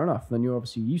 Oh, fair enough. Then you're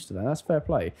obviously used to that. That's fair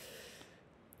play.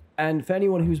 And for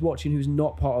anyone who's watching who's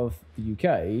not part of the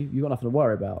UK, you've got nothing to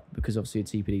worry about because obviously a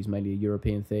TPD is mainly a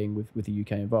European thing with the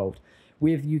UK involved.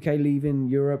 With the UK leaving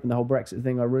Europe and the whole Brexit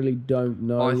thing, I really don't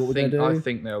know what we're going to do. I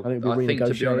think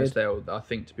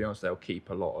to be honest, they'll keep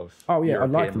a lot of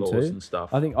European laws and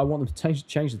stuff. I think I want them to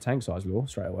change the tank size law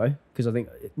straight away because I think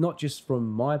not just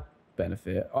from my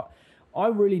benefit. I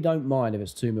really don't mind if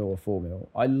it's 2 mil or 4 mil.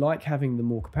 I like having the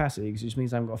more capacity because it just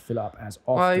means I haven't got to fill it up as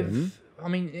often. I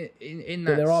mean, in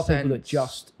that but there are sense, people that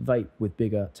just vape with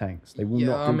bigger tanks. They will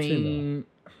not do 2 mil.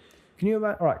 Can you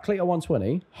imagine? All right, Cleater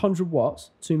 120, 100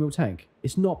 watts, 2 mil tank.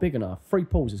 It's not big enough. 3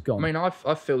 pulls is gone. I mean, I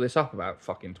fill this up about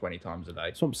fucking 20 times a day.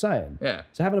 That's what I'm saying. Yeah.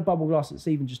 So having a bubble glass that's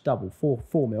even just double, 4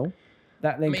 mil,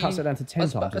 that then cuts it down to 10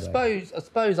 times a day. I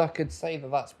suppose I could say that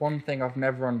that's one thing I've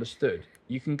never understood.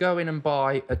 You can go in and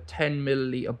buy a 10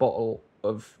 milliliter bottle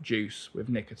of juice with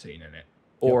nicotine in it,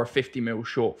 or a 50 ml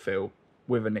short fill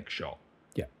with a nic shot.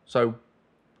 Yeah. So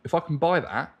if I can buy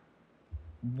that,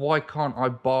 why can't I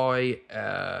buy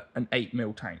an 8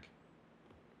 ml tank?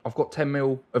 I've got 10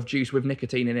 ml of juice with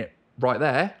nicotine in it right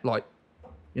there, like,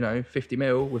 50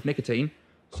 ml with nicotine.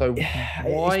 So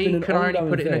why can I only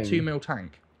put it in a 2 ml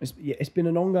tank? It's been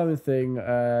an ongoing thing.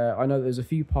 I know there's a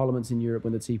few parliaments in Europe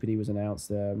when the TPD was announced.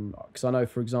 Because I know,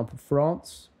 for example,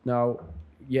 France. Now,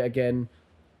 yet again,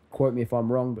 quote me if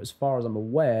I'm wrong, but as far as I'm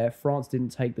aware, France didn't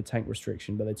take the tank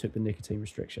restriction, but they took the nicotine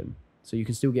restriction. So you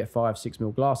can still get 5-6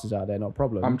 ml glasses out there, not a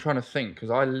problem. I'm trying to think, because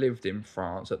I lived in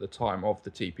France at the time of the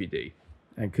TPD.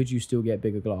 And could you still get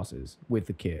bigger glasses with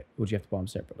the kit, or do you have to buy them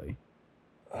separately?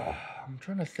 I'm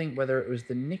trying to think whether it was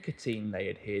the nicotine they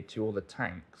adhered to or the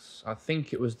tanks. I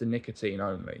think it was the nicotine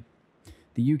only.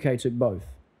 The UK took both.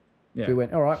 Yeah. We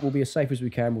went, all right, we'll be as safe as we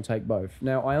can, we'll take both.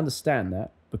 Now, I understand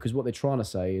that because what they're trying to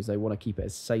say is they want to keep it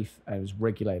as safe and as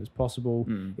regulated as possible.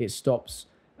 It stops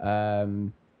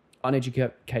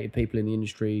uneducated people in the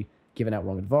industry giving out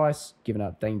wrong advice, giving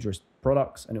out dangerous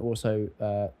products, and it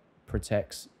also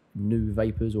protects new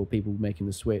vapors or people making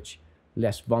the switch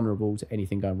less vulnerable to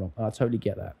anything going wrong. And I totally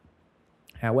get that.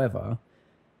 However...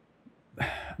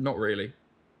 Not really.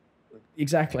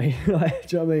 Exactly. Like,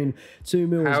 do you know what I mean? 2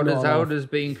 mil is not enough. How does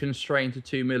being constrained to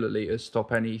 2 milliliters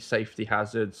stop any safety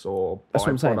hazards or That's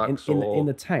what I'm saying. byproducts? In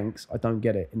the tanks, I don't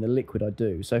get it. In the liquid, I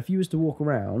do. So if you was to walk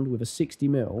around with a 60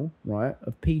 mil, right,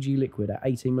 of PG liquid at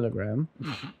 18 milligram,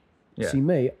 see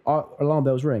me, alarm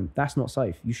bells ring. That's not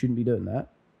safe. You shouldn't be doing that.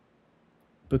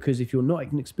 Because if you're not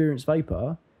an experienced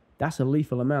vapor, that's a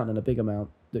lethal amount and a big amount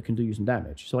that can do you some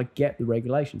damage. So I get the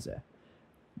regulations there.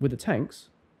 With the tanks,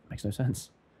 it makes no sense.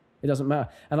 It doesn't matter.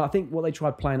 And I think what they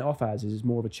tried playing it off as is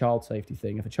more of a child safety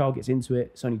thing. If a child gets into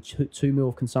it, it's only 2 mil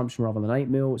of consumption rather than 8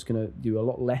 mil. It's going to do a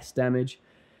lot less damage.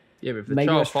 Yeah, but if the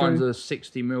child finds a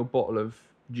 60 mil bottle of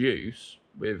juice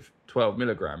with 12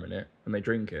 milligram in it and they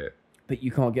drink it. But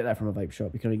you can't get that from a vape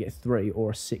shop. You can only get 3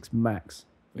 or a 6 max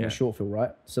in a short fill,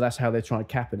 right? So that's how they're trying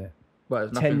to cap in it. Well,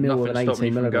 there's nothing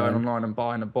stopping me from going online and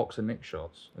buying a box of Nick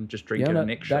shots and just drinking a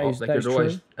Nick shot. They could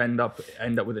always end up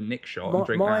with a Nick shot and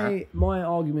drink that. My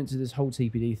argument to this whole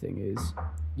TPD thing is,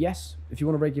 yes, if you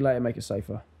want to regulate and make it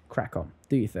safer, crack on,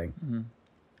 do your thing. Mm-hmm.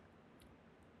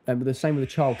 And the same with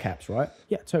the child caps, right?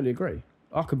 Yeah, totally agree.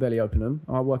 I can barely open them.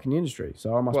 I work in the industry,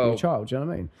 so I must be a child. Do you know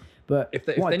what I mean? But if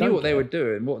they knew what they were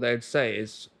doing, what they'd say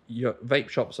is, your vape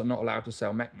shops are not allowed to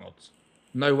sell mech mods.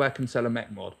 Nowhere can sell a mech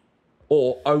mod.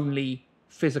 Or only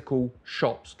physical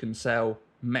shops can sell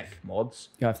mech mods,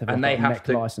 and they have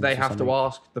to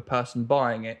ask the person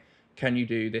buying it, can you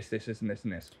do this, this, this, and this,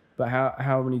 and this? But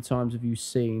how many times have you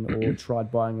seen or tried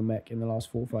buying a mech in the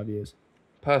last 4 or 5 years?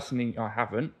 Personally, I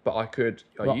haven't, but I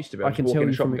used to be able to walk in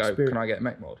the shop and go, can I get a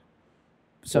mech mod?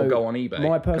 So or go on eBay.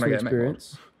 My personal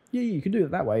experience, you can do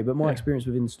it that way, but my experience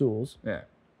within stores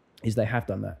is they have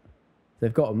done that.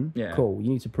 They've got them. Yeah. Cool.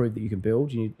 You need to prove that you can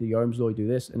build. You need the Ohms law, you do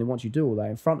this. And then once you do all that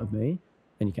in front of me,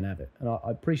 then you can have it. And I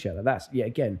appreciate that. That's,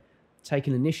 again,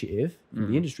 taking initiative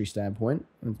from the industry standpoint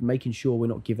and making sure we're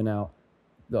not giving out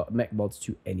the mech mods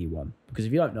to anyone. Because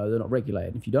if you don't know, they're not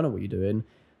regulated. If you don't know what you're doing,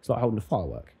 it's like holding a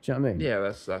firework. Do you know what I mean? Yeah,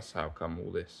 that's how come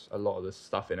a lot of this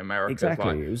stuff in America.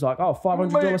 Exactly. It was like,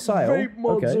 $500 sale.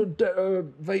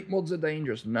 Vape mods are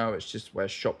dangerous. No, it's just where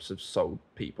shops have sold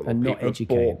people. And or not people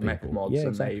educated have bought mech mods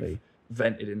and they've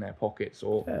vented in their pockets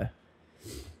or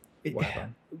whatever.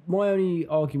 My only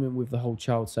argument with the whole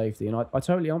child safety, and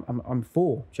I'm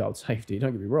for child safety,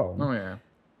 don't get me wrong. Oh, yeah.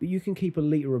 But you can keep a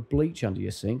litre of bleach under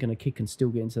your sink and a kid can still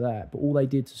get into that. But all they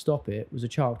did to stop it was a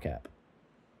child cap.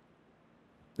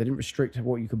 They didn't restrict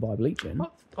what you could buy bleach in.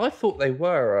 I thought they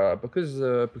were, because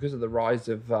of the rise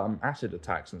of acid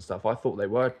attacks and stuff, I thought they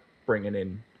were bringing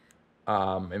in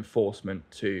enforcement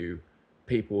to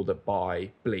people that buy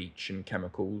bleach and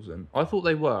chemicals, and I thought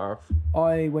they were.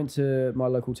 I went to my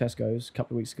local Tesco's a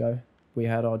couple of weeks ago. We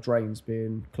had our drains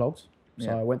being clogged, so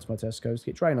I went to my Tesco's to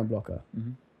get drain unblocker.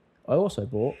 Mm-hmm. I also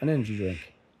bought an energy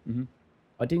drink. Mm-hmm.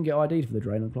 I didn't get ID'd for the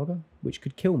drain unblocker, which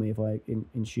could kill me if I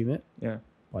consume it. Yeah,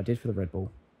 but I did for the Red Bull.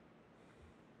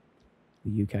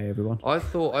 The UK, everyone. I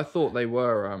thought they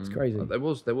were. It's crazy. There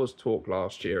was talk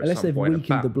last year. Unless they've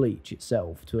weakened the bleach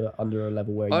itself to under a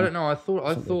level where. I don't know. I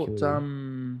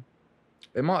thought.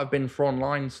 It might have been for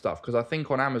online stuff because I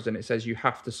think on Amazon it says you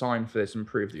have to sign for this and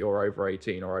prove that you're over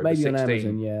 18 or over 16. Maybe on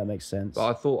Amazon, yeah, that makes sense.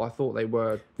 But I thought they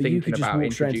were but thinking you could just about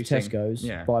walk straight to Tesco's,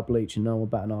 yeah. buy bleach, and no one will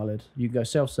bat an eyelid. You can go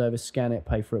self-service, scan it,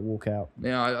 pay for it, walk out.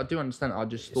 Yeah, I do understand. I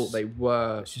just thought they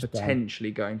were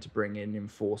potentially going to bring in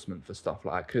enforcement for stuff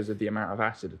like that because of the amount of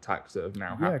acid attacks that have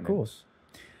now happened. Yeah, of course.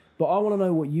 But I want to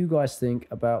know what you guys think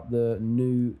about the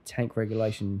new tank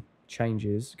regulation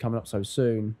changes coming up so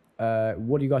soon.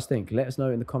 What do you guys think? Let us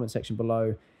know in the comment section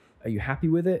below. Are you happy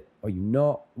with it? Are you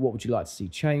not? What would you like to see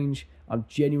change? I'm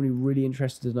genuinely really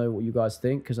interested to know what you guys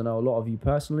think because I know a lot of you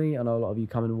personally. I know a lot of you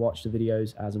come and watch the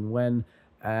videos as and when.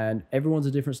 And everyone's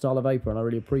a different style of vapor and I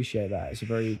really appreciate that. It's a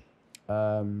very,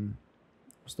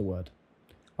 what's the word?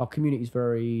 Our community is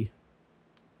very,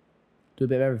 do a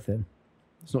bit of everything.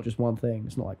 It's not just one thing.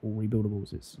 It's not like all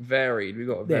rebuildables. It's varied. We've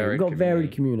got a varied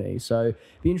varied community. So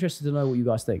be interested to know what you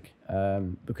guys think.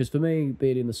 Because for me,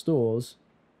 being in the stores,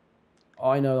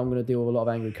 I know I'm going to deal with a lot of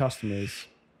angry customers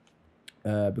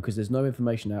because there's no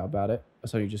information out about it.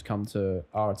 It's only just come to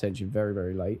our attention very,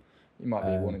 very late. You might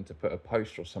be wanting to put a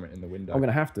poster or something in the window. I'm going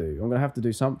to have to. I'm going to have to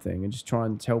do something and just try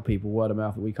and tell people word of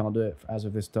mouth that we can't do it as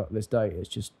of this date. It's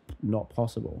just not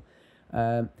possible.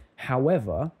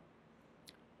 However,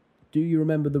 do you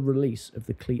remember the release of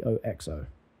the Clio XO?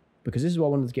 Because this is what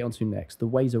I wanted to get onto next, the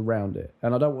ways around it.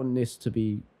 And I don't want this to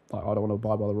be like, I don't want to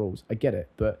abide by the rules. I get it.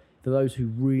 But for those who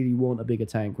really want a bigger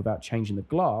tank without changing the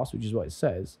glass, which is what it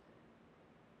says,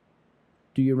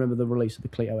 do you remember the release of the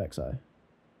Clio XO?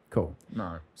 Cool.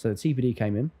 No. So the TPD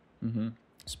came in. Mm-hmm.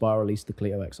 Spire released the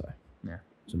Clio XO. Yeah.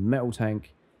 It's a metal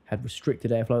tank, had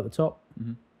restricted airflow at the top.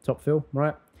 Mm-hmm. top fill,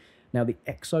 right? Now, the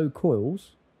EXO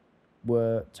coils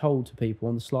were told to people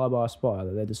on the Flyby Aspire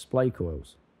that they're display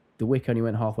coils. The wick only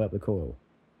went halfway up the coil.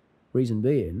 Reason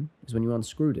being is when you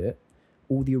unscrewed it,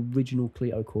 all the original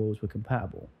Clio coils were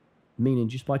compatible. Meaning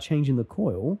just by changing the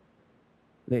coil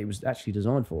that it was actually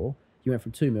designed for, you went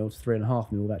from 2 mil to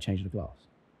 3.5 mil without changing the glass.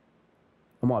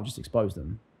 I might have just exposed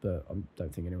them, but I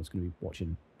don't think anyone's going to be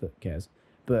watching that cares.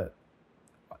 But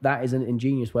that is an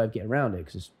ingenious way of getting around it,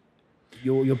 because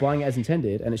you're buying it as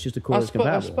intended, and it's just a coil that's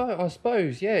compatible. I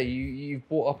suppose, yeah, you've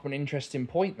brought up an interesting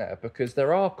point there, because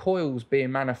there are coils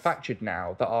being manufactured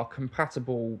now that are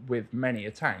compatible with many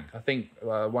a tank. I think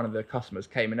one of the customers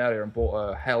came in earlier and bought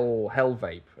a Hell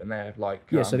Vape, and they're like...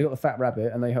 Yeah, so they got the Fat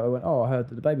Rabbit, and they went, I heard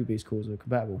that the Baby Beast coils are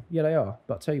compatible. Yeah, they are.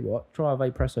 But tell you what, try a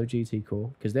Vapresso GT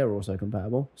coil, because they're also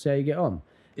compatible. See how you get on.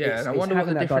 Yeah, and I wonder what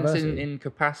the difference in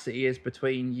capacity is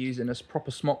between using a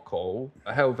proper smock coil,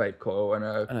 a Hell Vape coil, and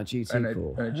a GT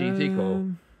coil. And a GT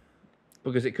coil.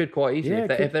 Because it could quite easily,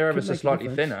 if they're ever so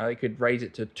slightly thinner, they could raise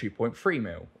it to 2.3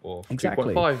 mil or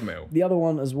 2.5 mil. The other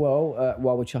one as well,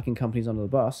 while we're chucking companies under the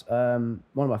bus, one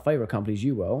of my favourite companies,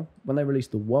 when they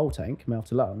released the World Tank, mouth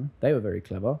to lung, they were very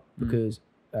clever, because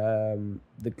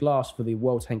the glass for the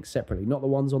World Tank separately, not the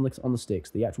ones on the sticks,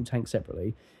 the actual tank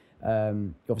separately,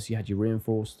 obviously you had your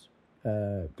reinforced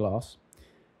glass.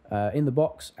 In the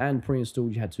box and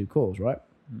pre-installed, you had 2 coils, right?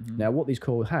 Now, what these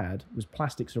coils had was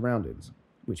plastic surroundings,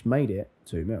 which made it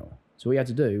 2 mil. So all you had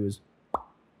to do was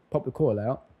pop the coil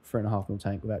out, 3.5 mil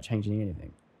tank, without changing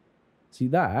anything. See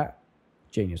that?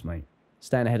 Genius, mate.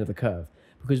 Staying ahead of the curve.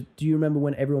 Because do you remember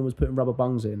when everyone was putting rubber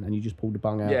bungs in and you just pulled the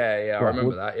bung out? Yeah, I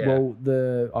remember that, yeah. Well,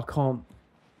 the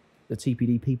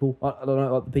TPD people, I don't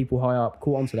know, like the people high up,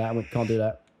 caught onto that and went, can't do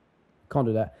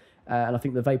that. And I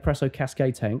think the Vapresso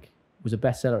Cascade tank was a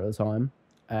bestseller at the time,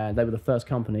 and they were the first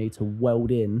company to weld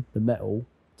in the metal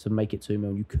to make it 2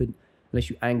 mil. You couldn't, unless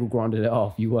you angle grinded it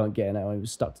off, you weren't getting it. It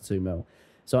was stuck to 2 mil.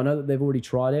 So I know that they've already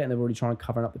tried it, and they've already tried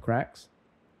covering up the cracks.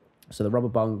 So the rubber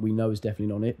bung, we know, is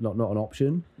definitely not an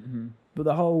option. But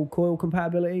the whole coil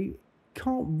compatibility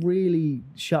can't really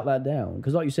shut that down,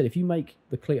 because like you said, if you make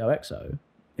the Clio EXO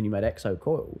and you made EXO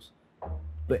coils,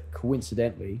 but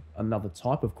coincidentally another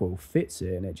type of coil fits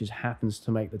it and it just happens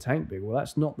to make the tank big, well,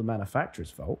 that's not the manufacturer's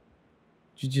fault.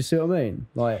 Do you see what I mean?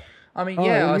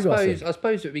 I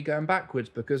suppose it would be going backwards,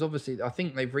 because obviously I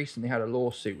think they've recently had a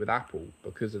lawsuit with Apple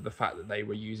because of the fact that they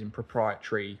were using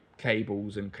proprietary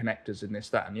cables and connectors and this,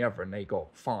 that and the other, and they got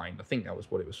fined. I think that was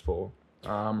what it was for.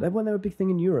 When they were a big thing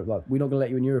in Europe, like, we're not going to let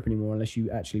you in Europe anymore unless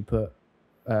you actually put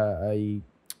a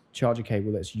charger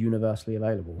cable that's universally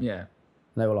available. Yeah.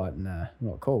 And they were like, nah,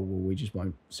 not cool. Well, we just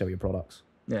won't sell your products.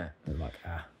 Yeah. They're like,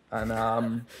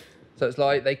 And so it's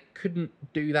like they couldn't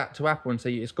do that to Apple and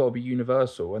say it's got to be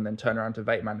universal, and then turn around to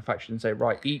vape manufacturers and say,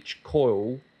 right, each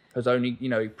coil has only,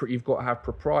 you've got to have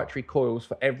proprietary coils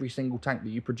for every single tank that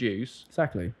you produce.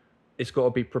 Exactly. It's got to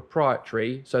be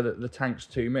proprietary so that the tank's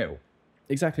 2 mil.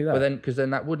 Exactly that. But because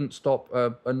then that wouldn't stop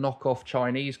a knockoff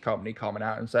Chinese company coming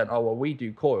out and saying, oh, well, we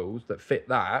do coils that fit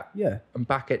that. Yeah. And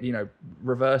back it,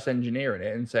 reverse engineering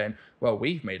it and saying, well,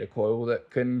 we've made a coil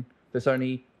that's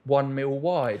only 1 mil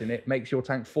wide and it makes your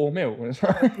tank 4 mil. Well,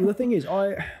 the thing is,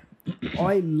 I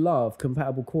love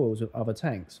compatible coils with other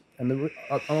tanks. And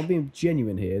I'm being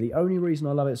genuine here. The only reason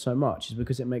I love it so much is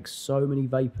because it makes so many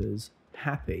vapors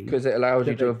happy. Because it allows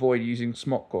you to avoid using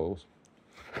smock coils.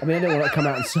 I mean, I don't want to come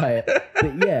out and say it,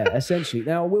 but yeah, essentially.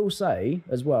 Now, I will say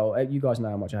as well, you guys know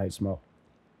how much I hate smock.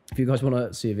 If you guys want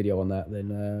to see a video on that,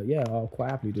 then yeah, I'll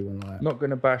quite happily do one like that. Not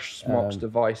going to bash Smock's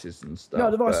devices and stuff.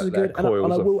 No, devices are good,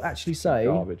 and I will actually say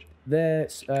garbage. The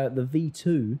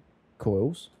V2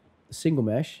 coils, the single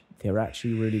mesh, they're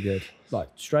actually really good. Like,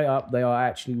 straight up, they are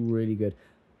actually really good.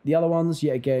 The other ones,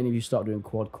 yet again, if you start doing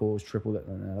quad cores, triple,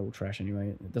 they're all trash anyway.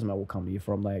 It doesn't matter what company you're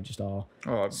from, they just are.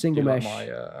 Single mesh.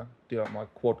 Do you like my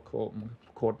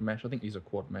quad mesh? I think these are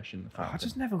quad mesh in the fact. I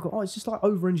just never got. It's just like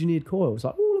over-engineered coils.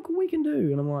 Like, oh, look what we can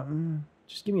do, and I'm like,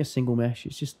 just give me a single mesh.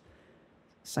 It's just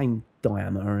same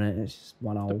diameter in it. It's just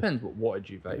one hole. Depends what wattage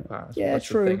you vape at. Yeah, that's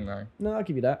true. The thing, though. No, I'll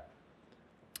give you that.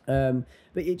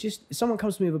 But it just, someone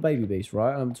comes to me with a Baby Beast,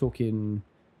 right? And I'm talking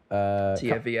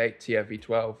TFV8,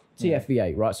 TFV12.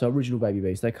 TFV8, right? So original Baby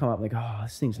Beast. They come up and they go, oh,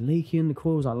 this thing's leaking. The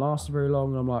coils don't last very long.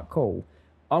 And I'm like, cool.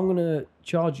 I'm going to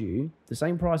charge you the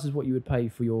same price as what you would pay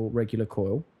for your regular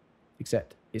coil,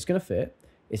 except it's going to fit,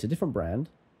 it's a different brand,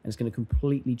 and it's going to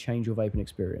completely change your vaping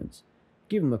experience.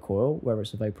 Give them the coil, whether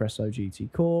it's a Vapresso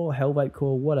GT core, Hell Vape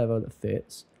core, whatever that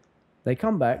fits. They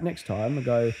come back next time and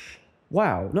go,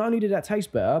 wow, not only did that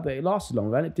taste better, but it lasted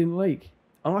longer and it didn't leak.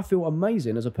 And I feel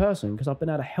amazing as a person because I've been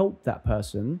able to help that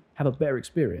person have a better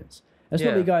experience. It's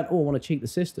not me going, oh, I want to cheat the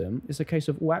system. It's a case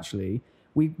of, well, actually,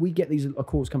 we get these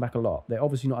coils come back a lot. They're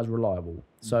obviously not as reliable.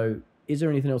 So is there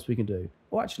anything else we can do?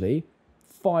 Well, actually,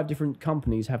 5 different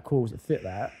companies have coils that fit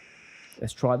that.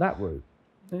 Let's try that route.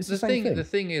 And it's the same thing. The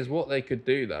thing is, what they could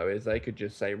do, though, is they could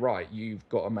just say, right, you've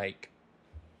got to make...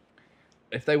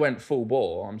 If they went full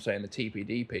bore, I'm saying the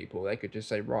TPD people, they could just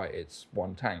say, right, it's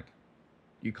one tank.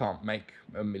 You can't make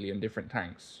a million different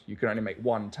tanks. You can only make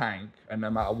one tank, and no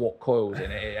matter what coil's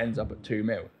in it, it ends up at 2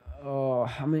 mil.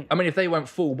 Oh, I mean, if they went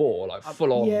full bore, like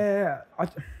full on. Yeah.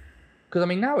 Because,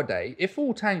 nowadays, if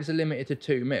all tanks are limited to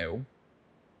 2 mil,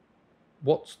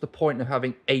 what's the point of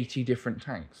having 80 different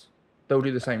tanks? They'll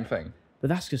do the same thing. But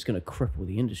that's just going to cripple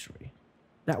the industry.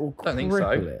 That will cripple I don't think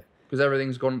so. it. Because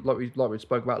everything's gone, like we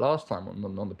spoke about last time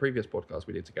on the previous podcast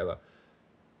we did together.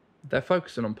 They're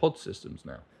focusing on pod systems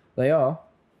now. They are,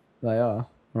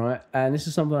 right? And this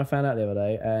is something I found out the other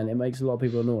day, and it makes a lot of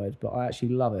people annoyed, but I actually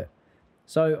love it.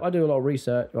 So I do a lot of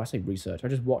research. Well, I say research. I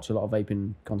just watch a lot of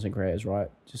vaping content creators, right?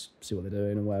 Just see what they're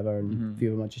doing and whatever, and a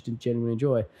few of them I just genuinely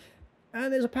enjoy.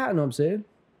 And there's a pattern I'm seeing,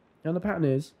 and the pattern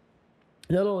is,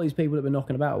 a lot of these people that have been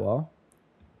knocking about a while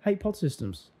hate pod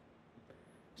systems.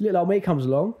 Little old me comes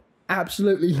along,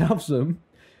 absolutely loves them.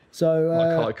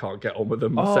 So I can't get on with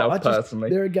them myself personally.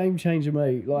 They're a game changer,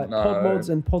 mate. Like pod mods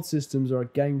and pod systems are a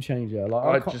game changer.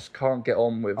 Like I just can't get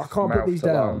on with. I can't put these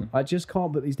down. I just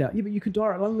can't put these down. Yeah, but you can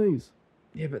direct lung these.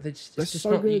 Yeah, but they're just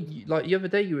so not good. like the other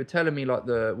day you were telling me like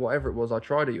the whatever it was I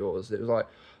tried at yours. It was like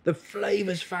the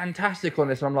flavor's fantastic on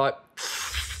this. And I'm like,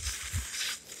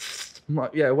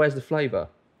 yeah, where's the flavor?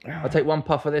 I take one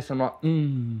puff of this, I'm like,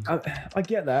 I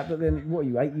get that, but then what are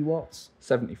you, 80 watts?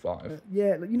 75.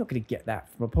 Yeah, you're not going to get that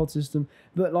from a pod system.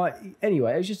 But like,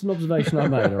 anyway, it's just an observation I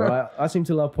made, all right? I seem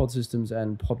to love pod systems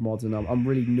and pod mods, and I'm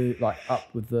really new, like up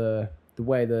with the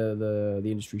way the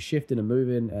industry's shifting and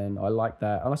moving, and I like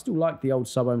that. And I still like the old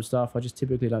sub-ohm stuff. I just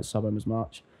typically don't sub-ohm as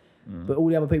much. But all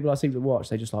the other people I seem to watch,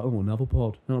 they just like, oh, another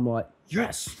pod. And I'm like,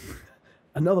 yes,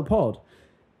 another pod.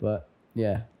 But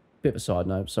yeah. Bit of a side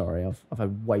note. Sorry, I've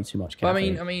had way too much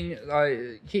caffeine. I mean,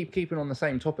 like keeping on the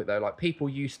same topic though. Like people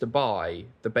used to buy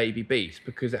the Baby Beast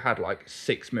because it had like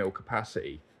 6 mil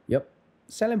capacity. Yep,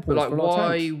 selling points. But like, for a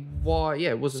lot of tanks. why? Yeah,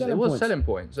 it was selling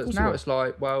points. So now it's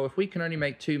like, well, if we can only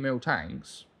make 2 mil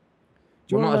tanks,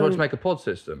 we might as well just make a pod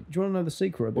system. Do you want to know the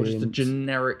secret of or just a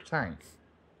generic tank?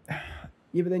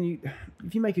 Yeah, but then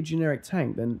if you make a generic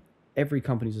tank, then every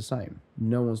company's the same.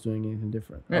 No one's doing anything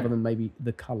different, other than maybe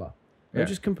the color. They'll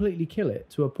just completely kill it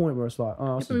to a point where it's like,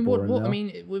 oh, this is boring now. I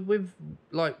mean, with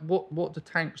like, what do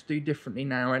tanks do differently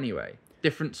now anyway?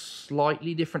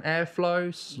 Slightly different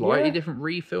airflow, slightly different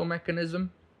refill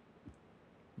mechanism.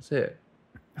 That's it.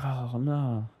 Oh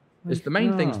no! It's the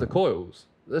main thing's the coils.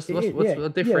 What's the differentiate? Yeah,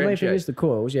 the main thing is the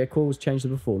coils. Yeah, coils change the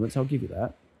performance. I'll give you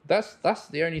that. That's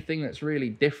the only thing that's really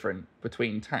different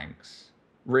between tanks.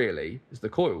 Really, is the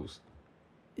coils.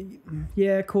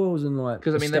 Yeah, coils and like.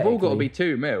 Because I mean, they've all got to be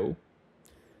 2 mil.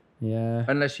 Yeah.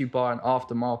 Unless you buy an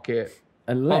aftermarket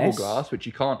bubble glass, which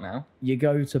you can't now. You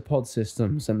go to pod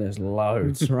systems and there's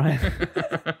loads, right?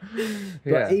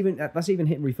 But even that's even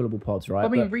hitting refillable pods, right? I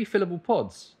mean, refillable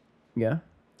pods. Yeah.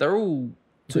 They're all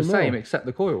the same except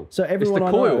the coil. So everyone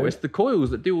it's the coils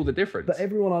that do all the difference. But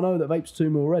everyone I know that vapes 2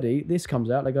 mil already, this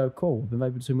comes out, they go, cool, I've been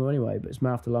vaping 2 mil anyway, but it's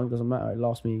mouth to lung, doesn't matter. It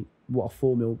lasts me what a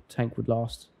 4 mil tank would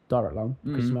last direct lung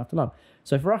because it's mouth to lung.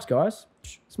 So for us guys,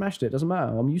 smashed it, doesn't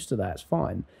matter. I'm used to that, it's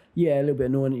fine. Yeah, a little bit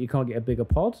annoying that you can't get a bigger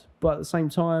pod, but at the same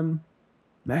time,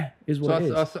 is what it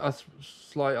is.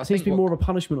 It seems to be more of a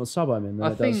punishment on sub-ohming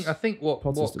than I think what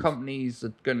companies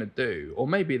are going to do, or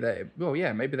maybe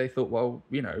maybe they thought, well,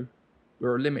 you know,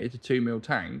 we're limited to 2 mil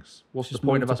tanks. What's the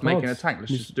point of us making a tank?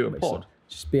 Let's just do a pod.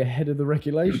 Just be ahead of the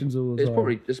regulations all the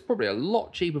time. It's probably a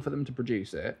lot cheaper for them to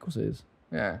produce it. Of course it is.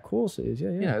 Yeah. Of course it is, yeah.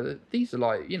 You know, these are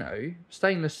like, you know,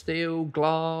 stainless steel,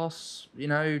 glass, you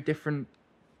know, different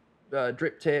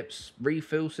drip tips,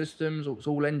 refill systems. It's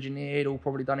all engineered, all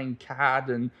probably done in CAD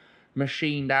and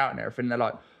machined out and everything. They're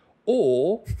like,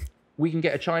 or we can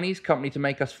get a Chinese company to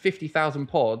make us 50,000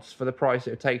 pods for the price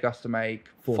it would take us to make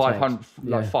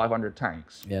 500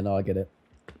 tanks. Yeah, no, I get it.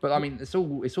 But I mean, it's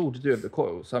all to do with the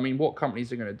coils. So, I mean, what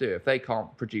companies are going to do if they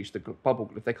can't produce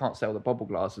if they can't sell the bubble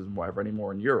glasses and whatever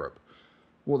anymore in Europe?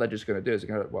 What they're just going to do is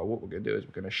what we're going to do is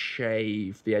we're going to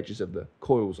shave the edges of the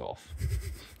coils off.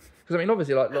 Because I mean,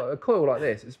 obviously, like a coil like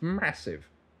this, it's massive.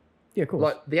 Yeah, of course.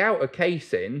 Like the outer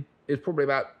casing is probably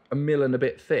about 1 mil and a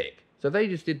bit thick. So they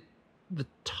just did the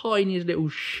tiniest little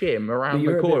shim around the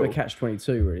coil. You're a bit of a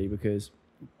catch-22 really, because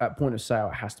at point of sale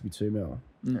it has to be 2 mil.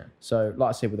 Yeah. So, like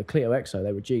I said, with the Clio Exo,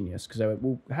 they were genius because they went,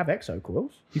 we'll have Exo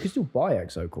coils. You can still buy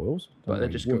Exo coils. But they're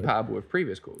just compatible with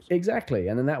previous coils. Exactly.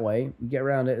 And then that way, you get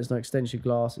around it, there's no extension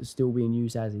glass, it's still being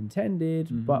used as intended.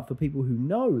 Mm-hmm. But for people who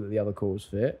know that the other coils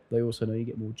fit, they also know you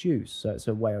get more juice. So it's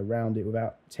a way around it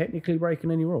without technically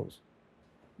breaking any rules.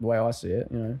 The way I see it,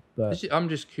 you know. But I'm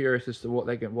just curious as to what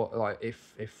they get. What like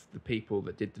if the people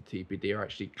that did the TPD are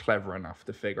actually clever enough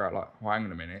to figure out, like, well, hang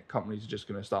on a minute, companies are just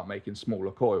going to start making smaller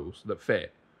coils that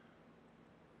fit.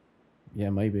 yeah,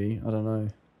 maybe. I don't know.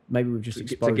 Maybe we've just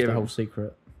exposed the whole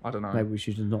secret. I don't know. Maybe we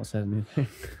should have not said anything.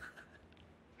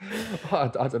 I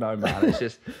don't know, man. It's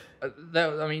just,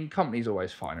 I mean, companies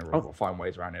always find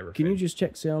ways around everything. Can you just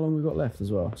check see how long we've got left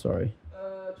as well? Sorry.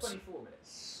 24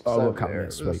 minutes. Oh, so we'll cut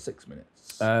minutes. Sweet. 6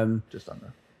 minutes. Just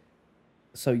under.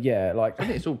 So yeah, like I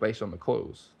think it's all based on the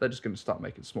coils. They're just going to start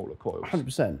making smaller coils.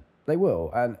 100%. They will,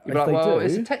 and if like, they well, do,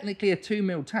 it's technically a 2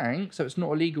 mil tank, so it's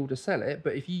not illegal to sell it.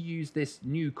 But if you use this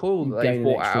new coil You that gain they've an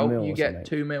brought extra out, mil you or get something.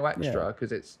 2 mil extra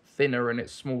because it's thinner and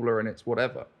it's smaller and it's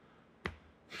whatever.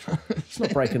 it's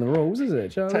not breaking the rules, is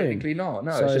it? Do you know what I mean? Technically not.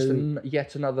 No, it's just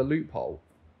yet another loophole.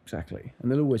 Exactly,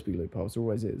 and there'll always be loopholes. There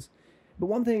always is. But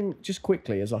one thing, just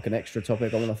quickly, as like an extra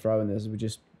topic, I want to throw in this. We're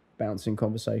just bouncing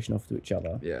conversation off to each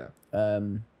other. Yeah.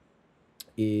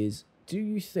 Is do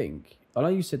you think? I know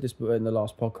you said this in the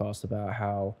last podcast about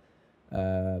how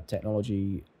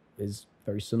technology is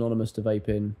very synonymous to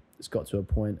vaping. It's got to a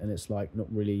point, and it's like not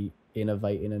really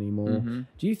innovating anymore. Mm-hmm.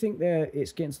 Do you think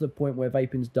it's getting to the point where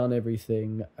vaping's done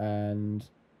everything and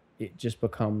it just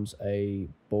becomes a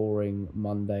boring,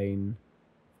 mundane?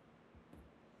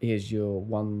 Here's your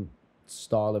one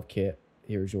style of kit.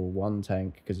 Here's your one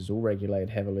tank because it's all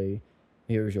regulated heavily.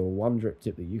 Here's your one drip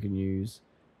tip that you can use,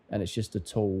 and it's just a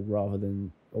tool rather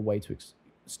than a way to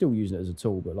still using it as a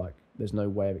tool, but like there's no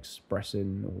way of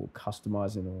expressing or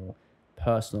customizing or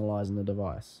personalizing the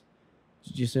device.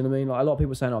 Do you see what I mean? Like a lot of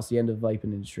people are saying, "Oh, it's the end of the vaping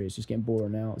industry. It's just getting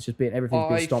boring now. It's just everything's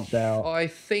been stomped out." I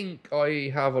think I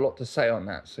have a lot to say on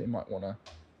that, so you might want to.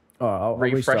 All right, I'll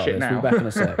refresh it now. We'll be back in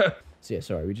a sec. So yeah,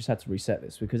 sorry, we just had to reset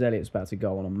this because Elliot's about to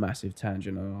go on a massive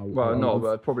tangent.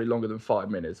 But probably longer than 5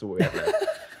 minutes. All we have left.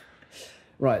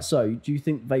 Right. So, do you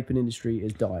think vaping industry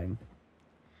is dying,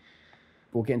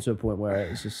 or getting to a point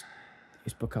where it's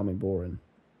becoming boring?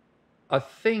 I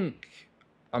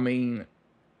mean,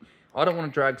 I don't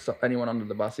want to drag anyone under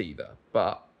the bus either,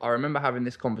 but I remember having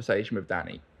this conversation with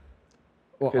Danny.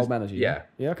 What, old manager? Yeah.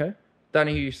 Yeah. Okay.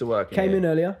 Danny, who used to work Came in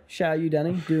earlier. Shout out you,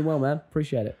 Danny. Doing well, man.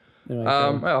 Appreciate it. Anyway,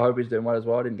 well, I hope he's doing well as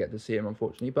well. I didn't get to see him,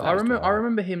 unfortunately. But I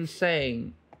remember him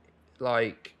saying,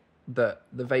 like, that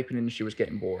the vaping industry was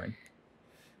getting boring.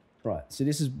 Right. So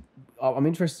I'm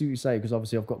interested in what you say because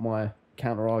obviously I've got my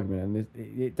counter argument, and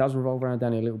it does revolve around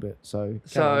Danny a little bit. So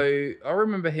I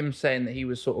remember him saying that he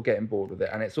was sort of getting bored with it,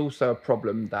 and it's also a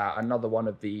problem that another one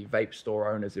of the vape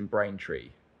store owners in Braintree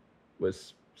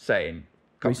was saying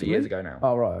a couple of years ago now.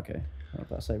 Oh right, okay. I was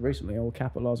about to say recently. I'll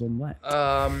capitalise on that.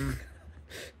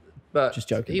 But just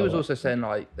joking. He was also saying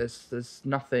like there's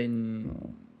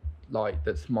nothing like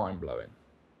that's mind blowing.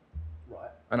 Right.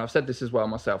 And I've said this as well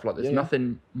myself. Like there's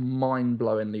nothing mind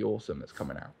blowingly awesome that's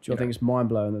coming out. Do you think it's mind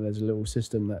blowing that there's a little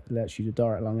system that lets you do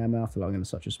direct lung and mouth lung in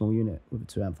such a small unit with a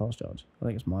 2 amp fast charge? I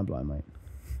think it's mind blowing, mate.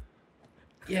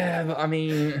 Yeah, but I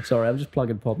mean, sorry, I'm just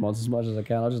plugging pod mods as much as I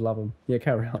can. I just love them. Yeah,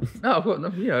 carry on. No, I've got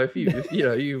nothing. If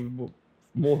you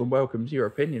more than welcome to your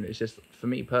opinion. It's just for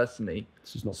me personally,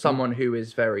 someone who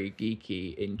is very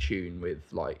geeky, in tune with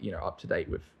up to date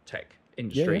with tech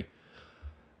industry.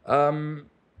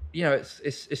 Yeah.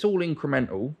 It's all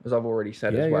incremental, as I've already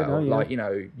said as well.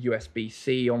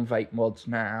 USB-C on vape mods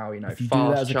now. If you fast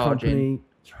do that as a charging. Company,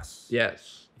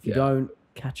 Yes. If you don't,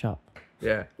 catch up.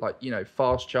 Yeah,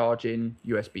 fast charging,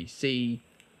 USB-C,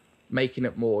 making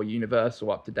it more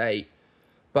universal, up to date.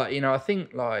 But I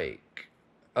think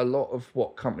a lot of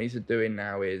what companies are doing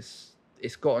now is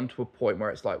it's gotten to a point where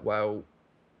it's like, well,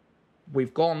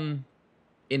 we've gone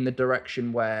in the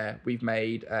direction where we've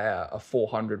made a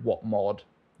 400 watt mod.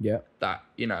 Yeah. That,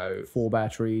 4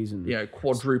 batteries and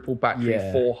quadruple battery,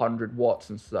 400 watts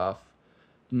and stuff.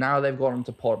 Now they've gone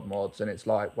into pod mods, and it's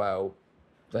like, well,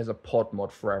 there's a pod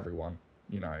mod for everyone,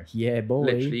 Yeah, boy.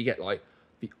 Literally, you get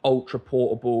the ultra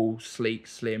portable, sleek,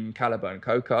 slim Caliburn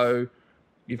Coco.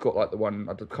 You've got the one,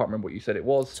 I can't remember what you said it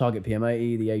was. Target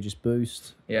PM80, the Aegis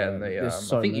Boost. Yeah, and I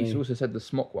think you also said the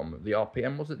Smok one, the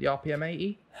RPM, was it the RPM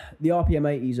 80? The RPM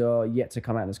 80s are yet to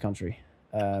come out in this country.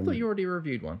 I thought you already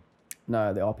reviewed one.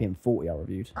 No, the RPM 40 I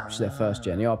reviewed, which is their first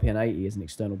gen. The RPM 80 is an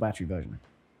external battery version.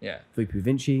 Yeah. Vaping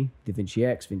Vinci, the Vinci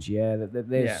X, Vinci Air.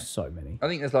 There's so many. I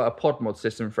think there's like a pod mod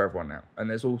system for everyone now. And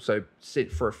there's also,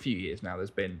 for a few years now, there's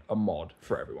been a mod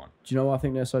for everyone. Do you know why I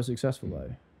think they're so successful,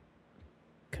 though?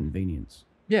 Convenience.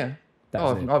 Yeah.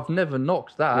 I've never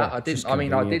knocked that. Yeah, I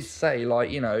did say,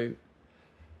 like, you know,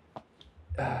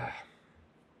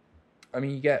 I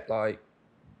mean, you get, like,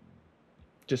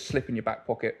 just slip in your back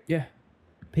pocket. Yeah.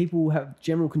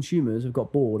 General consumers have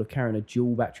got bored of carrying a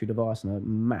dual battery device and a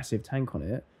massive tank on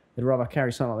it. They'd rather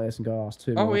carry something like this and go, it's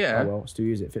too much. Yeah. Oh, well, still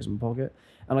use it. It fits in my pocket.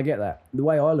 And I get that. The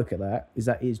way I look at that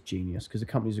is genius, because the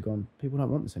companies have gone, people don't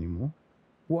want this anymore.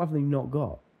 What have they not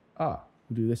got? We'll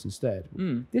do this instead.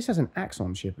 This has an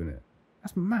Axon chip in it.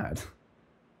 That's mad.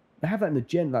 They have that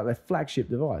in their flagship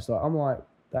device. Like, I'm like,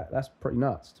 that's pretty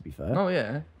nuts, to be fair. Oh,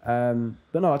 yeah.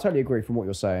 But no, I totally agree from what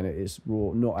you're saying. It's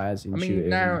raw, not as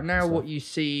intuitive. I mean, now what you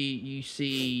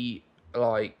see,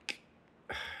 like,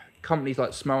 companies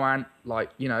like Smoant,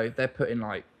 like, you know, they're putting,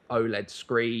 like, OLED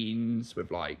screens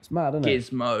with, like, it's mad, isn't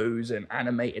gizmos and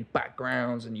animated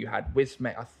backgrounds. And you had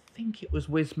Wismec, I think it was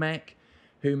Wismec,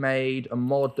 who made a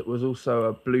mod that was also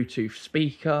a Bluetooth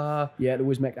speaker. Yeah, the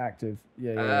Wismec Active.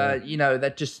 Yeah. You know,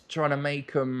 they're just trying to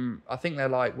make them... I think they're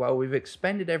like, well, we've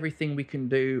expended everything we can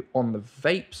do on the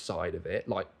vape side of it.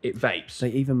 Like, it vapes. They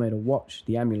even made a watch,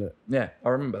 the Amulet. Yeah, I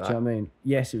remember that. Do you know what I mean?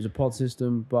 Yes, it was a pod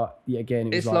system, but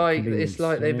again, it was it's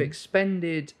like they've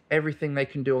expended everything they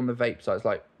can do on the vape side. It's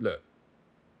like, look,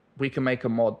 we can make a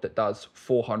mod that does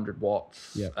 400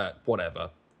 watts, whatever,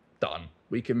 done.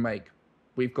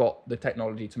 We've got the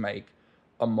technology to make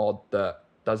a mod that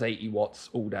does 80 watts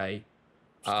all day.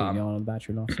 Just keep me on the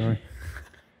battery life, sorry.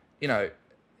 You know,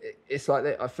 it's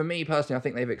like, for me personally, I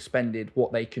think they've expended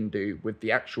what they can do with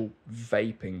the actual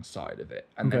vaping side of it.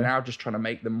 And they're now just trying to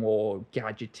make them more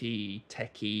gadgety,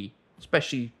 techy,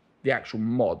 especially the actual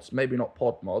mods. Maybe not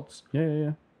pod mods.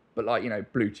 Yeah. But like, you know,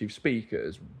 Bluetooth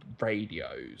speakers,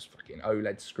 radios, fucking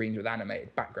OLED screens with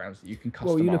animated backgrounds that you can customize.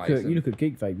 Well, you look at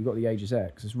Geek Vape, you've got the Aegis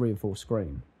X, it's reinforced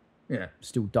screen. Yeah.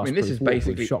 Still dust. I mean, this is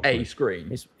basically a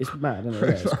screen. It's mad, isn't it?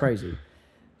 Yeah, it's crazy.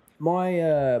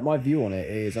 My view on it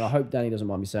is, and I hope Danny doesn't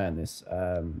mind me saying this,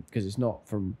 because it's not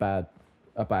from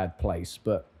a bad place,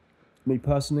 but me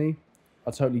personally,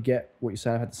 I totally get what you're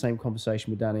saying. I had the same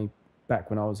conversation with Danny back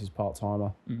when I was his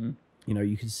part-timer. Mm-hmm. You know,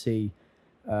 you could see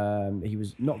he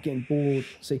was not getting bored.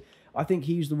 See, I think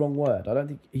he used the wrong word. I don't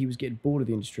think he was getting bored of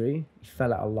the industry. He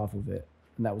fell out of love with it.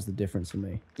 And that was the difference for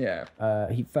me. Yeah.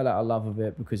 He fell out of love with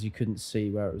it because he couldn't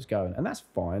see where it was going. And that's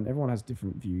fine. Everyone has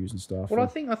different views and stuff. Well, I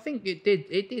think it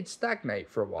did stagnate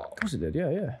for a while. Of course it did,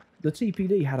 yeah. The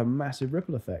TPD had a massive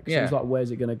ripple effect. So it was like, where's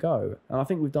it going to go? And I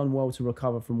think we've done well to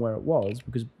recover from where it was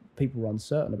because people were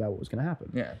uncertain about what was going to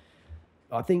happen. Yeah.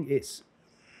 I think it's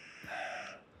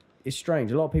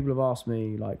strange. A lot of people have asked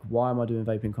me, like, why am I doing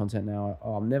vaping content now?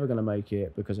 Oh, I'm never going to make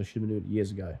it because I should have been doing it years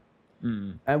ago.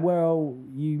 And well,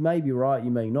 you may be right,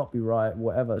 you may not be right,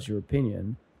 whatever, it's your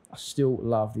opinion. I still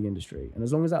love the industry. And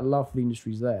as long as that love for the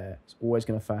industry is there, it's always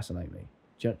going to fascinate me.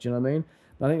 Do you know what I mean?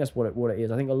 And I think that's what it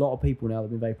is. I think a lot of people now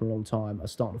that have been vaping a long time are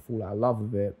starting to fall out of love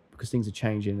with it because things are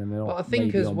changing and they're not. But I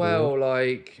think as well,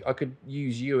 like, I could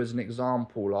use you as an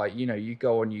example. Like, you know, you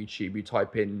go on YouTube, you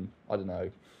type in, I don't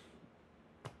know,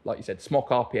 like you said, Smock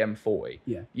RPM 40.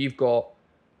 Yeah. You've got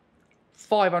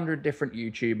 500 different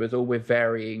YouTubers, all with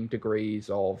varying degrees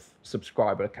of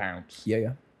subscriber accounts.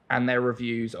 Yeah. And their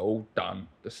reviews are all done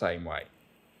the same way.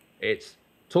 It's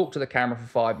talk to the camera for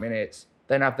 5 minutes,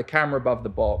 then have the camera above the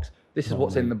box. This is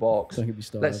what's in the box.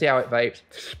 Let's see how it vapes.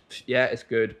 Yeah, it's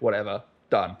good. Whatever.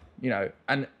 Done. You know,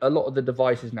 and a lot of the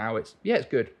devices now, it's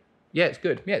good. Yeah, it's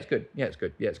good. Yeah, it's good. Yeah, it's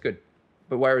good. Yeah, it's good.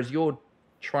 But whereas you're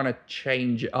trying to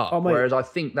change it up, whereas I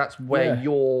think that's where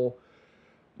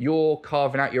you're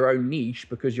carving out your own niche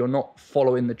because you're not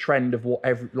following the trend of what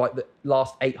the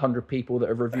last 800 people that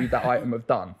have reviewed that item have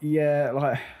done. Yeah,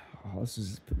 like, this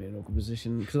is put me in an awkward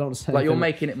position because I don't want to say like you're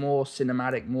making it more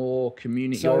cinematic, more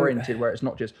community oriented, where it's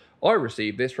not just I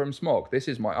received this from Smog. This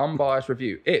is my unbiased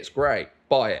review. It's great.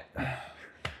 Buy it.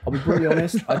 I'll be brutally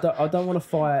honest. I don't want to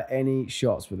fire any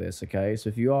shots with this. Okay, so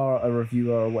if you are a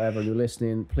reviewer or whatever and you're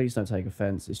listening, please don't take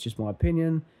offense. It's just my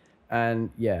opinion.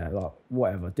 And yeah, like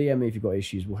whatever. DM me if you've got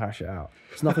issues. We'll hash it out.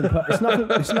 It's nothing.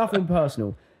 It's nothing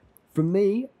personal. From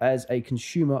me as a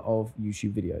consumer of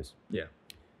YouTube videos. Yeah.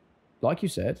 Like you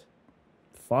said,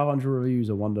 500 reviews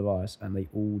on one device, and they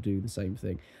all do the same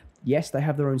thing. Yes, they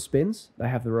have their own spins. They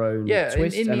have their own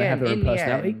twists, and they have their own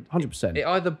personality. 100%. It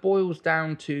either boils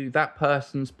down to that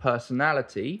person's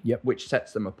personality, which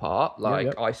sets them apart.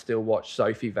 Like I still watch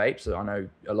Sophie Vape, so I know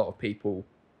a lot of people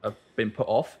have been put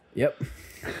off. Yep.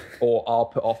 Or are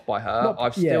put off by her. Not- I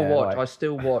still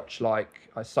yeah, watch, like,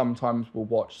 I sometimes will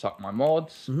watch Suck My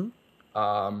Mods.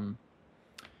 Mm-hmm.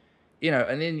 You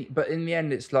know, but in the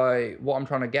end, it's like, what I'm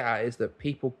trying to get at is that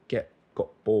people got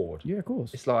bored. Yeah, of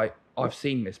course. It's like, I've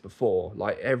seen this before.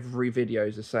 Like, every video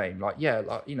is the same. Like, yeah,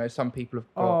 like, you know, some people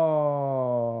have got...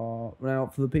 Oh, now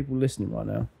for the people listening right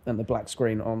now, and the black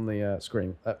screen on the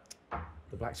screen. The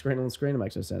black screen on the screen, it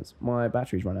makes no sense. My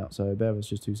battery's run out, so bear with us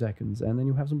just 2 seconds, and then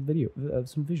you'll have some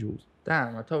some visuals.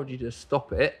 Damn, I told you to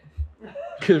stop it.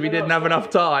 Because we didn't have enough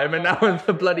time, and now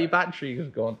the bloody battery is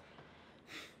gone.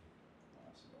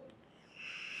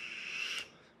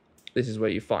 This is where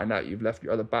you find out you've left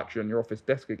your other battery on your office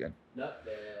desk again. No,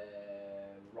 they're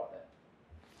right there.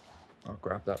 I'll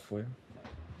grab that for you.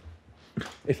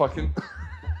 If I can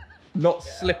not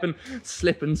slip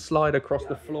and slide across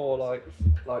the floor like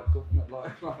a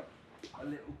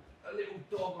little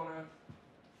dog on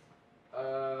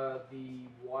a... The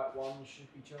white one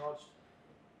should be charged.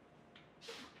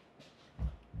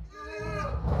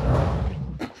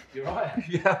 You're right.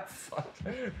 Yeah, fuck.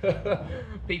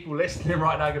 People listening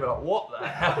right now gonna be like, what the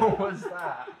hell was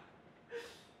that?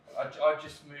 I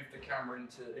just moved the camera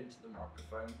into the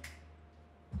microphone.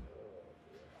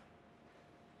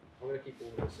 I'm going to keep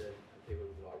all this in, and people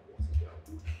will be like, what's he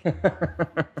going?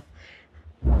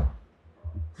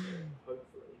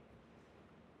 Hopefully.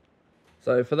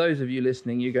 So for those of you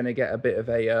listening, you're going to get a bit of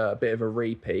a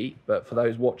repeat. But for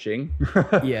those watching,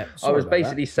 yeah, I was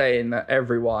basically saying that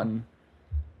everyone,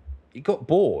 it got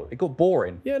bored. It got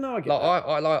boring. Yeah, no, I get like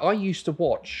that. I used to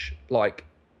watch like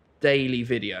daily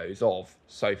videos of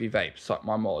Sophie Vape, Suck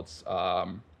My Mods,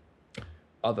 other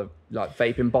like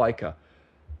Vaping Biker,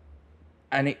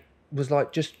 and it was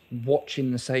like just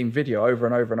watching the same video over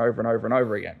and over and over and over and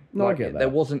over again. No, like, I get that. There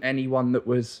wasn't anyone that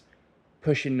was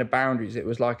pushing the boundaries. It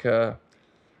was like to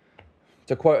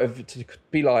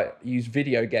be like, use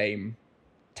video game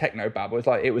techno babble. It's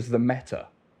like, it was the meta.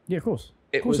 Yeah, of course.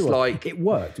 It was like... It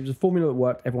worked. It was a formula that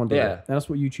worked. Everyone did it. And that's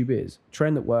what YouTube is.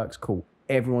 Trend that works, cool.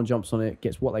 Everyone jumps on it,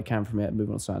 gets what they can from it, and move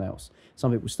on to something else.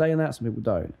 Some people stay in that, some people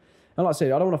don't. And like I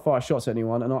said, I don't want to fire shots at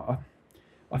anyone, and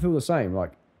I feel the same.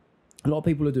 Like, a lot of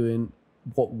people are doing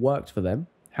what worked for them,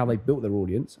 how they built their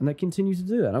audience, and they continue to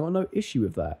do that. And I've got no issue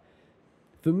with that.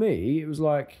 For me, it was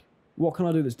like, what can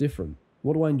I do that's different?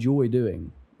 What do I enjoy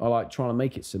doing? I like trying to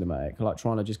make it cinematic. I like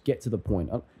trying to just get to the point.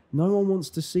 No one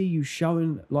wants to see you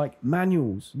showing like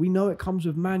manuals. We know it comes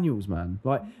with manuals, man.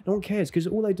 Like, no one cares, because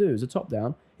all they do is a top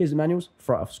down. Here's the manuals,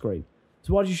 throw it off screen.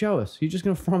 So why did you show us? You're just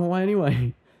going to throw them away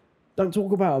anyway. Don't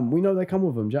talk about them. We know they come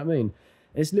with them. Do you know what I mean?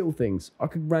 It's little things. I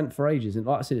could rant for ages. And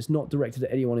like I said, it's not directed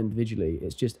at anyone individually.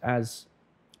 It's just as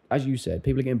you said,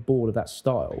 people are getting bored of that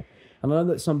style. And I know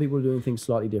that some people are doing things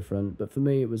slightly different, but for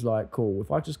me, it was like, cool.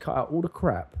 If I just cut out all the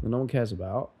crap that no one cares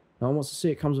about, no one wants to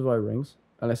see it comes with O-rings,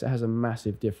 unless it has a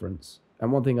massive difference.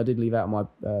 And one thing I did leave out of my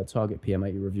Target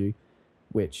PM80 review,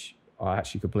 which I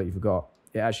actually completely forgot.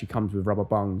 It actually comes with rubber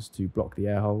bungs to block the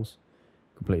air holes.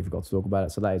 Completely forgot to talk about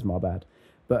it, so that is my bad.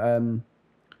 But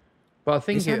I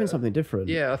think it's having something different.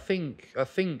 Yeah, I think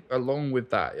along with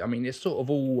that, I mean, it sort of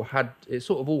all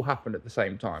happened at the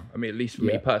same time. I mean, at least for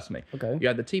me personally. Okay. You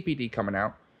had the TPD coming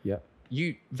out. Yeah.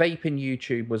 Vaping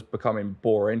YouTube was becoming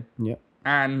boring. Yeah.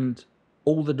 And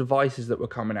all the devices that were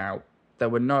coming out,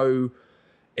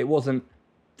 it wasn't,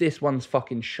 this one's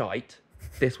fucking shite,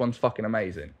 this one's fucking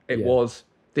amazing. It was,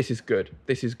 this is good,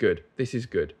 this is good, this is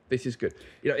good, this is good.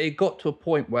 You know, it got to a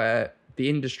point where the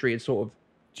industry had sort of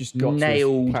just got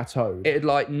nailed, plateaued. it had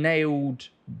like nailed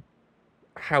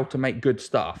how to make good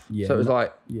stuff. Yeah. So it was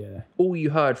like, yeah, all you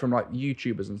heard from like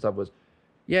YouTubers and stuff was,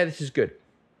 yeah, this is good.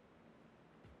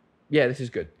 Yeah, this is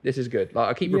good. This is good. Like,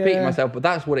 I keep repeating myself, but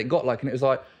that's what it got like. And it was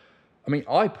like, I mean,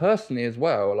 I personally as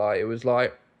well, like, it was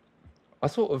like, I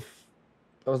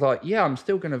was like, yeah, I'm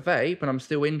still going to vape, and I'm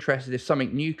still interested if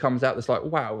something new comes out that's like,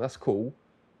 wow, that's cool.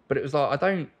 But it was like, I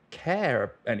don't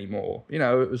care anymore. You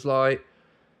know, it was like,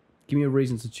 give me a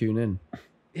reason to tune in.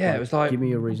 Yeah, like, it was like, give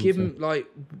me a reason. Like,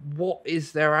 what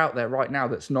is there out there right now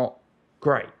that's not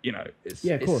great? You know,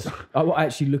 of course. I'm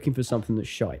actually looking for something that's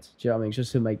shite. Do you know what I mean?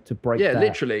 Just to break. Yeah, that.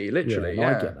 literally.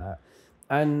 Yeah, I get that.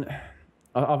 And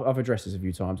I've addressed this a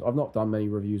few times. I've not done many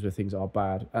reviews where things are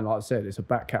bad. And like I said, it's a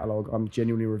back catalogue. I'm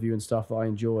genuinely reviewing stuff that I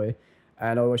enjoy.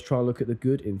 And I always try to look at the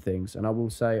good in things. And I will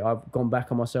say, I've gone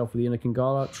back on myself with the Inner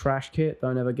Kingala trash kit.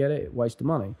 Don't ever get it. Waste of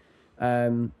money.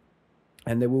 And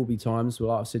there will be times where,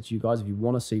 like I've said to you guys, if you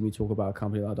want to see me talk about a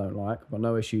company that I don't like, but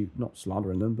no issue, not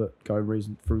slandering them, but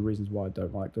going through reasons why I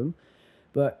don't like them.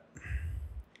 But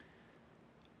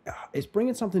it's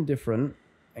bringing something different.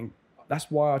 And that's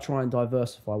why I try and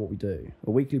diversify what we do.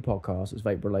 A weekly podcast that's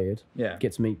vape related. Yeah.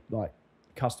 Get to meet like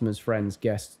customers, friends,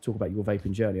 guests, talk about your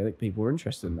vaping journey. I think people are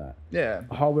interested in that. Yeah.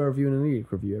 A hardware review and an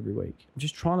e-liquid review every week. I'm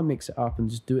just trying to mix it up and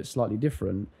just do it slightly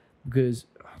different because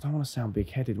I don't want to sound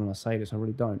big-headed when I say this. I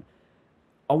really don't.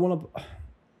 I'm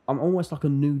almost like a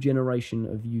new generation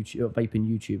of vaping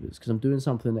YouTubers because I'm doing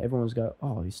something that everyone's go,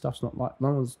 oh, his stuff's not like,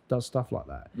 no one does stuff like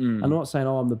that. I'm not saying,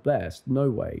 oh, I'm the best. No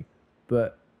way.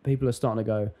 But people are starting to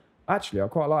go, actually, I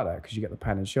quite like that because you get the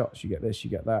pan and shots, you get this, you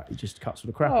get that. It just cuts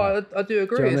with the crap out. I do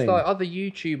agree. Do you know it's what I like other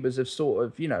YouTubers have sort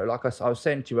of, like I was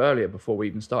saying to you earlier before we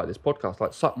even started this podcast,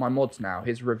 like Suck My Mods now,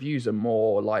 his reviews are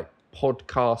more like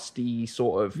podcasty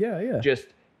sort of, just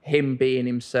him being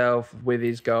himself with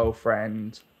his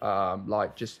girlfriend,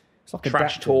 like just like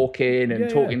trash talking and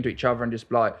talking to each other and just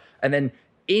like, and then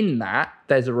in that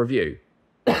there's a review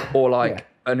or like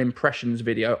an impressions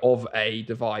video of a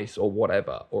device or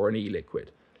whatever, or an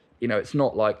e-liquid. It's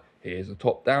not like, here's a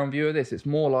top-down view of this. It's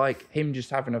more like him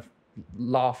just having a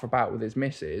laugh about with his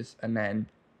missus and then,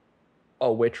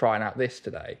 oh, we're trying out this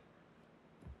today.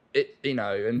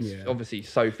 Obviously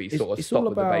Sophie sort of stopped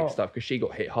with the vape stuff because she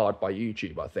got hit hard by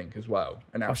YouTube, I think, as well.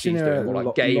 And now she's doing more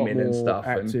like gaming and stuff.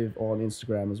 Active on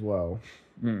Instagram as well.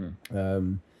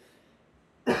 I'm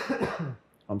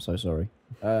so sorry.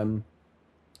 I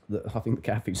think the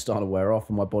caffeine's starting to wear off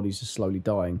and my body's just slowly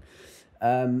dying.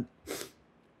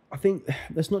 I think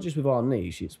that's not just with our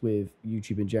niche, it's with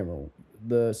YouTube in general.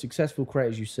 The successful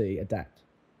creators you see adapt.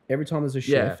 Every time there's a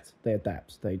shift, they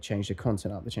adapt. They change their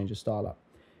content up, they change their style up.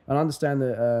 And I understand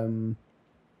that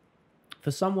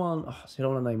for someone, I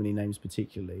don't want to name any names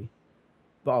particularly,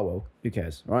 but I will, who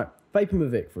cares, right? Vaping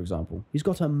with Vic, for example, he's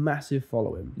got a massive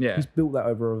following. Yeah. He's built that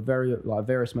over a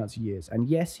various amounts of years. And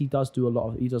yes, he does a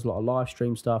lot of live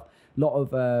stream stuff, a lot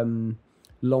of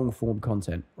long form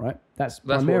content, right? That's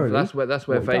primarily that's where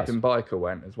Vaping Biker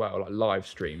went as well, like live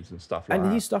streams and stuff like that.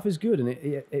 And his stuff is good and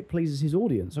it pleases his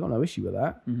audience. I've got no issue with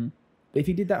that. Mm-hmm. But if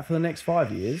he did that for the next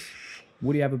 5 years,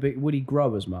 would he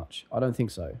grow as much? I don't think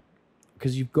so.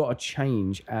 Because you've got to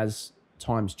change as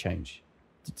times change.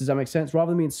 Does that make sense?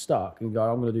 Rather than being stuck and go,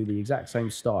 I'm going to do the exact same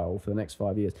style for the next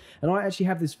 5 years. And I actually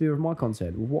have this fear of my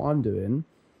content. With what I'm doing,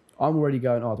 I'm already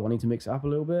going, do I need to mix it up a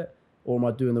little bit? Or am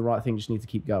I doing the right thing, just need to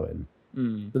keep going?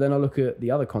 But then I look at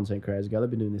the other content creators go, they've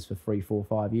been doing this for 3, 4,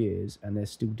 5 years and they're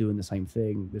still doing the same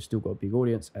thing. They've still got a big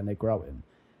audience and they're growing.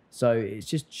 So it's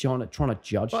just trying to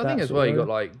judge that. I think as well, you got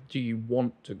like, do you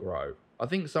want to grow? I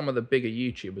think some of the bigger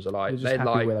YouTubers are like, they're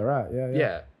like where they're at.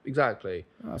 Yeah, exactly.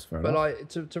 Oh, that's fair enough. But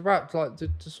like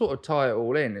to sort of tie it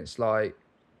all in, it's like,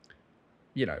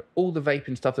 all the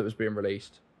vaping stuff that was being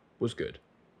released was good.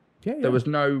 Yeah. There was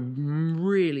no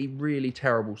really, really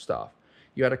terrible stuff.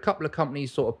 You had a couple of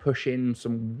companies sort of pushing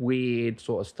some weird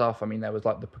sort of stuff. I mean, there was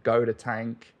like the Pagoda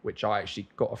tank, which I actually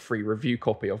got a free review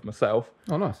copy of myself.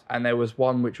 Oh, nice. And there was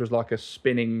one which was like a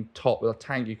spinning top, a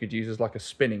tank you could use as like a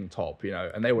spinning top,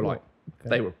 and they were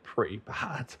they were pretty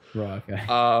bad. Right, okay.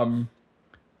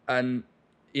 And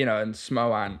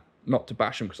Smoan, not to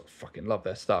bash them because I fucking love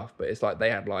their stuff, but it's like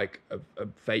they had like a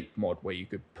vape mod where you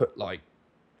could put like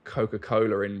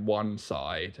Coca-Cola in one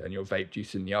side and your vape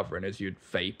juice in the other, and as you'd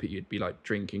vape it, you'd be like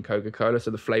drinking Coca-Cola, so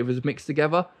the flavors mixed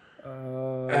together.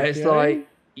 And it's like,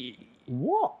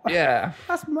 what? Yeah,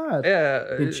 that's mad.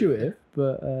 Yeah, intuitive,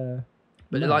 but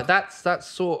like that's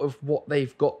sort of what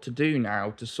they've got to do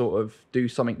now to sort of do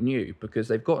something new, because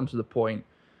they've gotten to the point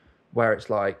where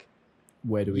it's like,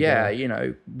 where do we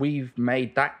go? We've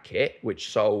made that kit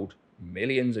which sold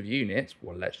millions of units.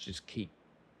 Well, let's just keep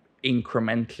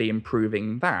incrementally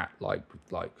improving that, like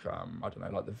I don't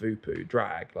know, like the Vupu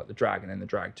drag, like the drag and then the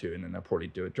drag 2, and then they'll probably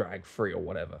do a drag 3 or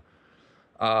whatever,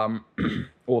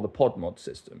 or the pod mod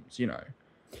systems.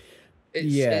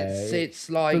 It's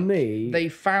like, for me, they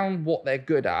found what they're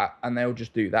good at and they'll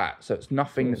just do that. So it's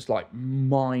nothing that's like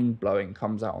mind blowing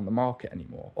comes out on the market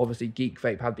anymore. Obviously, Geek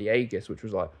Vape had the Aegis, which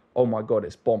was like, oh my god,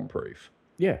 it's bomb proof.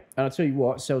 Yeah, and I'll tell you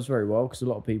what, it sells very well because a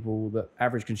lot of people, that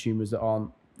average consumers that aren't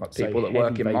like people that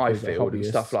work in my field and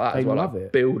stuff like that, as well, love like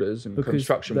it. Builders and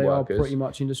construction workers. They are pretty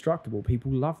much indestructible.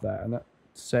 People love that, and that's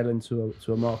selling to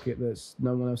a market that's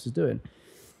no one else is doing.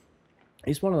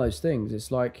 It's one of those things. It's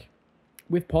like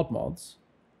with pod mods,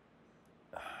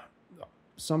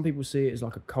 some people see it as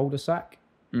like a cul-de-sac,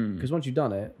 because once you've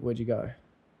done it, where'd you go?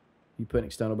 You put an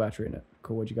external battery in it.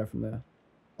 Cool. Where'd you go from there?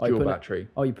 Dual battery.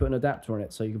 You put an adapter on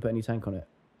it so you can put any tank on it.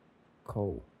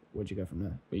 Cool. Where'd you go from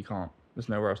there? Well, you can't. There's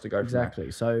nowhere else to go.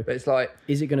 Exactly. So, but it's like,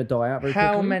 is it going to die out very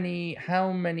quickly?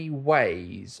 How many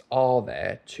ways are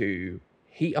there to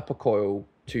heat up a coil,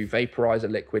 to vaporize a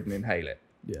liquid and inhale it?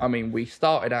 Yeah. I mean, we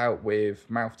started out with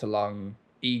mouth to lung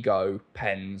ego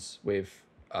pens with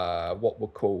what were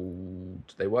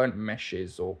called, they weren't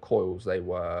meshes or coils, they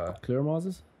were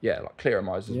Clearamizers? Yeah, like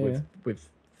clearamizers with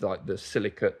like the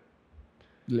silicate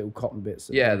little cotton bits.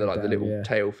 Yeah, the little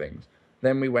tail things.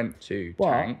 Then we went to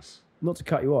tanks. Not to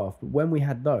cut you off, but when we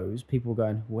had those, people were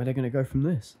going, where are they going to go from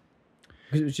this?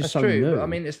 Because it was just so new. But I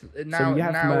mean, it's now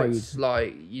it's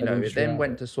like, you know, it then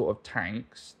went to sort of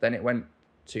tanks, then it went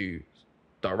to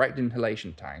direct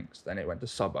inhalation tanks, then it went to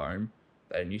sub-ohm,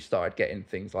 then you started getting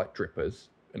things like drippers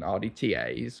and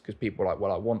RDTAs, because people were like,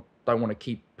 well, don't want to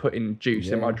keep putting juice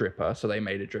in my dripper, so they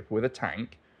made a dripper with a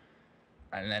tank.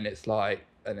 And then it's like,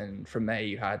 and then from there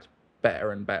you had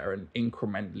better and better and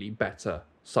incrementally better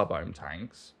sub-ohm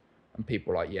tanks. And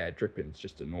people were like, yeah, dripping's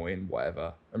just annoying,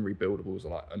 whatever. And rebuildables are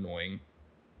like annoying.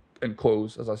 And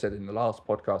coils, as I said in the last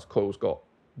podcast, coils got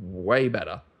way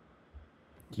better.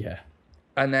 Yeah.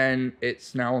 And then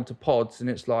it's now onto pods, and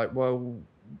it's like, well,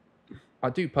 I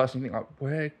do personally think, like,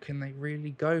 where can they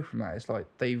really go from that? It's like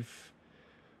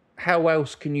how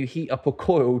else can you heat up a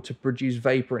coil to produce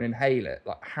vapor and inhale it?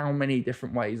 Like, how many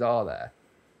different ways are there?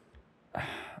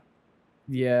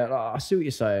 Yeah, I see what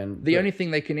you're saying. The only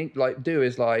thing they can do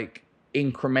is like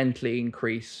incrementally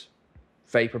increase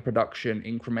vapor production,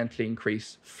 incrementally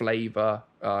increase flavor,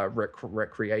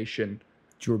 recreation,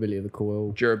 durability of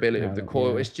the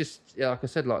coil. It's just, like I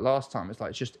said, like last time, it's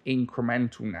like, it's just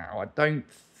incremental now. I don't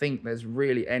think there's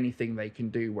really anything they can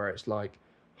do where it's like,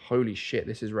 holy shit,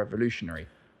 this is revolutionary.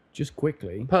 Just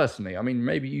quickly. Personally, I mean,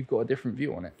 maybe you've got a different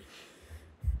view on it.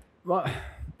 Well,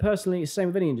 personally, it's the same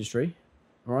with any industry.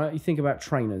 All right, you think about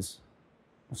trainers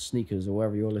or sneakers or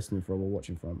wherever you're listening from or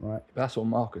watching from, right? That's all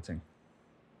marketing.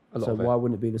 So why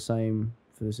wouldn't it be the same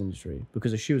for this industry?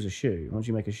 Because a shoe is a shoe. Once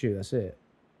you make a shoe, that's it.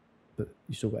 But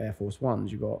you still got Air Force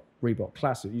Ones, you've got Reebok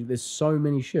Classic. There's so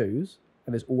many shoes,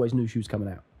 and there's always new shoes coming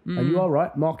out. And you are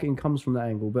right, marketing comes from that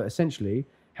angle. But essentially,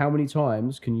 how many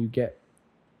times can you get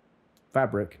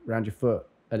fabric around your foot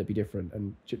and it be different?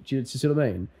 And do you see what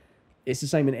I mean? It's the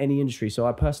same in any industry. So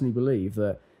I personally believe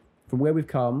that from where we've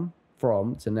come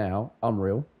from to now,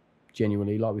 unreal.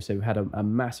 Genuinely, like we said, we've had a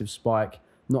massive spike.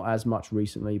 Not as much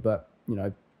recently, but, you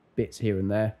know, bits here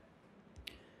and there.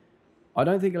 I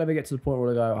don't think it'll ever get to the point where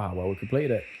they go, oh, well, we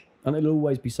completed it. And it'll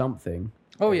always be something.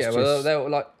 Oh, yeah. Well, they'll,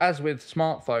 like, as with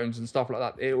smartphones and stuff like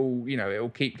that, it'll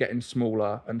keep getting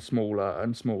smaller and smaller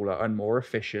and smaller and more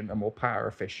efficient and more power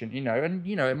efficient, and,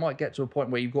 it might get to a point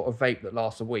where you've got a vape that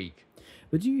lasts a week.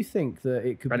 But do you think that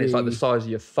it could be... And it's like the size of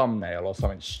your thumbnail or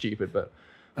something stupid, but...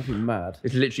 That'd be mad.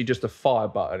 It's literally just a fire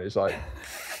button. It's like...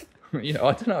 I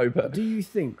don't know, but... Do you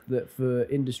think that for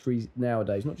industries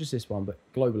nowadays, not just this one, but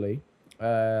globally,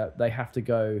 they have to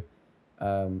go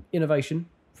innovation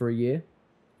for a year,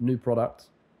 new product,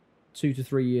 2 to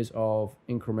 3 years of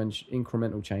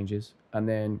incremental changes, and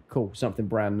then, cool, something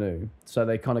brand new. So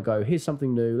they kind of go, here's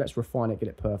something new, let's refine it, get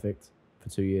it perfect for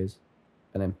 2 years,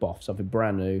 and then boff, something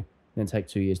brand new, then take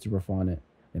 2 years to refine it,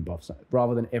 then boff,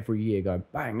 rather than every year go,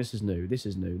 bang, this is new, this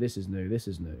is new, this is new, this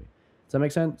is new. Does that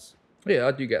make sense? Yeah,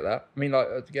 I do get that. I mean, like,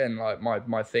 again, like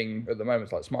my thing at the moment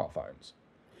is like smartphones.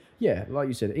 Yeah, like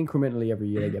you said, incrementally every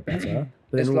year they get better.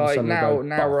 But it's like now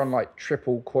we're on like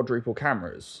triple, quadruple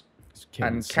cameras,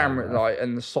 and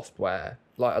and the software.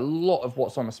 Like, a lot of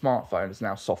what's on a smartphone is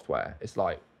now software. It's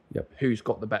like, who's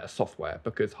got the better software?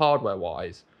 Because hardware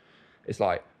wise, it's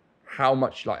like how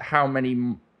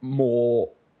many more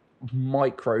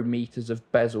micrometers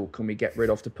of bezel can we get rid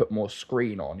of to put more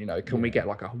screen on? Can we get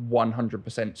like a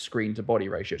 100% screen to body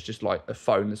ratio? It's just like a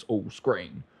phone that's all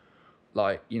screen,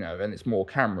 and it's more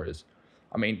cameras.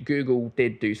 I mean, Google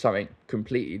did do something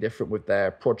completely different with their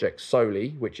Project Soli,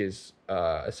 which is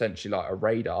essentially like a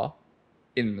radar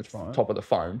in the top of the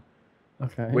phone.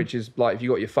 Okay. Which is like, if you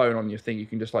got your phone on your thing, you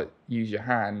can just like use your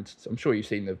hand. I'm sure you've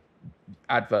seen the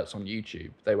adverts on YouTube.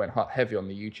 They went heavy on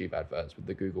the YouTube adverts with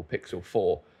the Google Pixel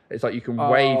 4. It's like you can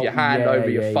wave your hand over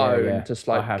your phone to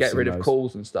like get rid of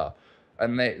calls and stuff.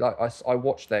 And they I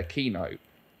watched their keynote,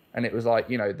 and it was like,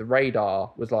 the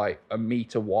radar was like a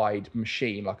meter wide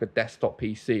machine, like a desktop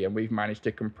PC, and we've managed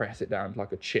to compress it down to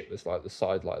like a chip that's like the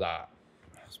size like that.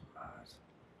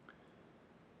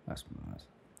 That's mad.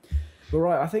 But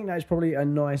right, I think that's probably a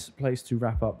nice place to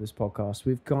wrap up this podcast.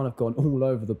 We've kind of gone all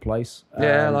over the place.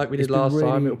 Yeah, like we did last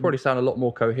time. It'll probably sound a lot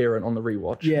more coherent on the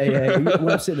rewatch. Yeah. When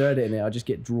I'm sitting there editing it, I just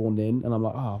get drawn in, and I'm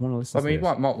like, I want to listen to this. You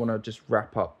might want to just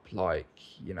wrap up, because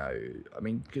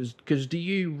do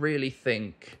you really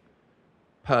think,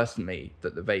 personally,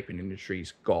 that the vaping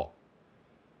industry's got...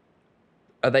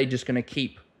 Are they just going to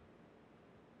keep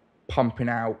pumping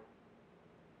out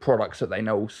products that they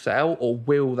know will sell, or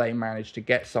will they manage to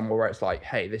get somewhere where it's like,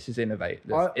 hey, this is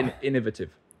innovative?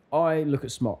 I look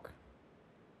at Smock,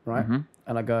 right? Mm-hmm.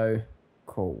 And I go,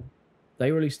 cool.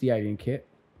 They released the Alien kit,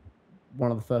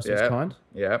 one of the first of its kind.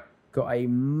 Yeah. Got a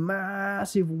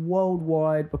massive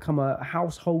become a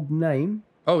household name.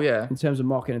 Oh, yeah. In terms of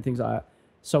marketing and things like that.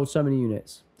 Sold so many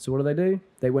units. So what do?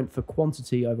 They went for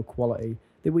quantity over quality.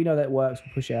 Then we know that works.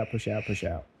 We'll push out.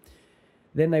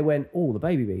 Then they went, the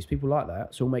Baby Beast. People like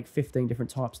that. So we'll make 15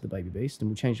 different types of the Baby Beast and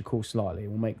we'll change the core slightly.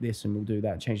 We'll make this and we'll do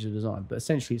that and change the design. But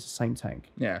essentially, it's the same tank.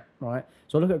 Yeah. Right?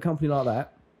 So I look at a company like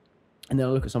that and then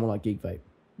I look at someone like Geek Vape.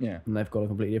 Yeah. And they've got a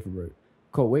completely different route.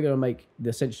 Cool. We're going to make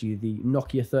essentially the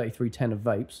Nokia 3310 of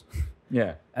vapes.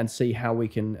 Yeah. And see how we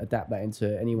can adapt that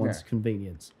into anyone's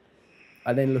convenience.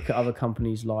 I then look at other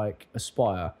companies like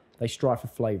Aspire. They strive for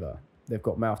flavour. They've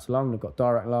got mouth to lung, they've got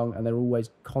direct lung, and they're always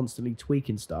constantly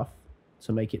tweaking stuff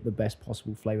to make it the best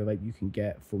possible flavour vape you can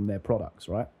get from their products,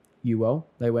 right?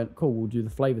 They went, cool, we'll do the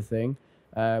flavour thing.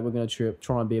 We're going to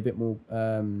try and be a bit more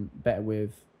better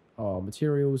with our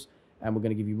materials, and we're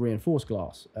going to give you reinforced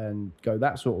glass and go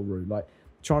that sort of route, like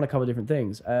trying to cover different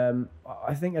things.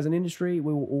 I think as an industry,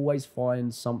 we will always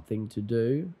find something to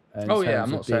do. I'm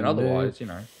not saying otherwise, you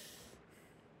know.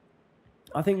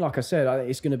 I think, like I said,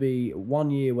 it's going to be 1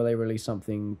 year where they release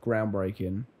something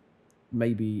groundbreaking,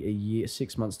 maybe a year,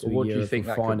 6 months to a year. What do you think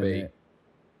that could be? It.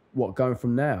 What, going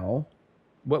from now?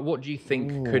 What do you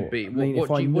think could be? I mean,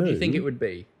 what do you think it would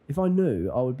be? If I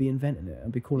knew, I would be inventing it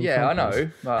and be calling it. Yeah, I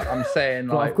know. But I'm saying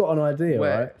like I've got an idea,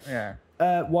 right?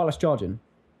 Yeah. Wireless charging.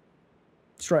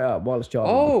 Straight up, wireless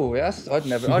charging. Oh, yes. I'd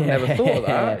never thought of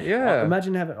that. Yeah.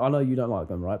 Imagine having. I know you don't like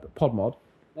them, right? But pod mod,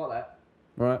 like that,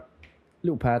 right?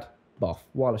 Little pad. Buff,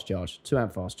 wireless charge, 2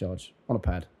 amp fast charge on a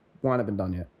pad. Why hasn't it been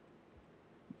done yet?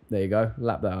 There you go,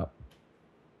 lap that up.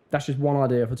 That's just one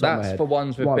idea for top of my head. That's for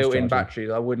ones with wireless built-in charging. batteries.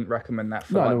 I wouldn't recommend that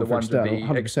for the ones with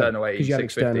the external 8650s. Because you have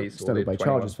external or the bay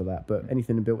chargers for that, but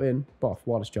anything built in, buff,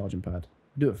 wireless charging pad.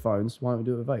 Do it with phones, why don't we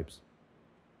do it with vapes?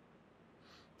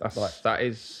 That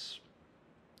is...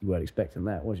 You weren't expecting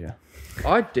that, was you?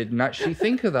 I didn't actually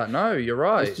think of that, no, you're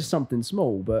right. It's just something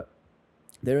small, but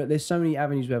there's so many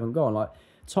avenues we haven't gone. Like,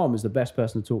 Tom is the best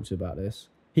person to talk to about this.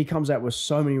 He comes out with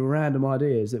so many random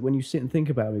ideas that when you sit and think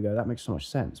about it, you go, that makes so much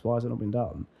sense. Why has it not been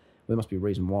done? Well, there must be a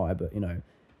reason why, but, you know,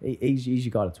 he's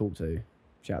your guy to talk to.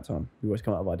 Shout out Tom. You always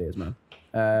come up with ideas, man.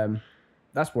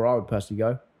 That's where I would personally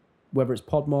go. Whether it's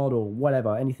pod mod or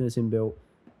whatever, anything that's inbuilt,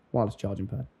 wireless charging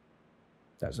pad.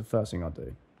 That's the first thing I'd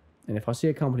do. And if I see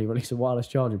a company release a wireless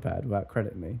charging pad without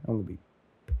crediting me, I'm going to be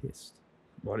pissed.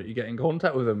 Why don't you get in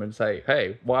contact with them and say,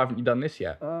 hey, why haven't you done this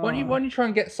yet? Why don't you try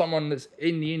and get someone that's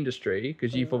in the industry,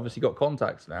 because you've obviously got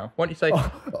contacts now. Why don't you say...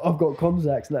 I've got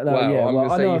contacts. No, well, yeah, I'm going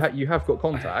to say you have got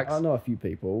contacts. I know a few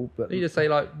people, but... You just say,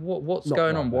 like, what's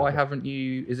going on? Why haven't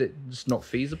you... Is it just not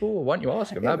feasible? Or why don't you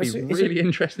ask them? That'd be a really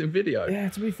interesting video. Yeah,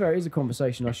 to be fair, it is a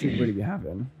conversation I should really be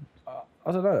having.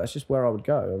 I don't know. That's just where I would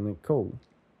go. I mean, cool.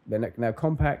 They're now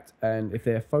compact, and if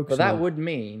they're focused But that would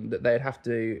mean that they'd have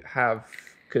to have...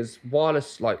 Because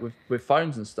wireless, like with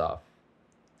phones and stuff,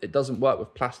 it doesn't work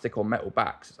with plastic or metal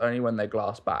backs. It's only when they're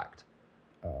glass backed.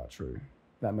 True.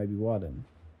 That may be why then.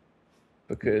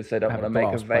 Because they don't want to make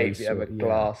a vape. You have a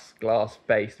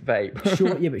glass-based vape.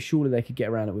 Sure, yeah, but surely they could get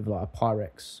around it with like a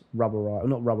Pyrex rubberized,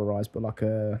 not rubberized, but like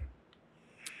a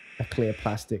clear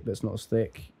plastic that's not as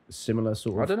thick. Similar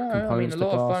sort of. I don't know. I mean, a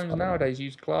lot of phones nowadays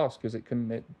use glass because it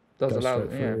does allow.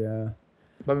 Yeah.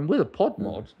 But I mean, with a pod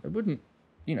mod, it wouldn't.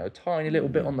 You know, tiny little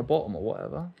bit on the bottom or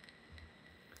whatever.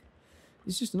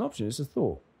 It's just an option. It's a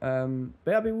thought. But I mean,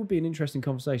 it would be an interesting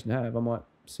conversation to have. I might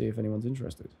see if anyone's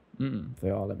interested. If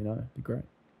they are, let me know. It'd be great.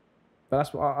 But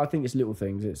that's what I think. It's little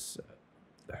things. It's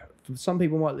for some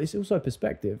people it's also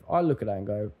perspective. I look at that and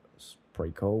go, it's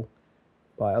pretty cool.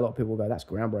 Like a lot of people go, that's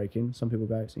groundbreaking. Some people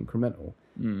go, it's incremental.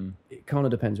 It kind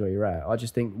of depends where you're at. I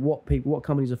just think what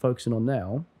companies are focusing on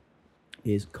now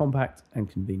is compact and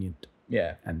convenient.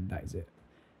 Yeah, and that is it.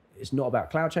 It's not about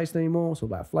cloud chasing anymore. It's all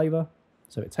about flavor.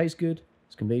 So it tastes good.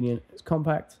 It's convenient. It's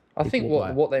compact. I think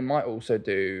what they might also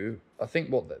do, I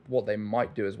think what they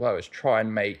might do as well is try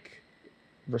and make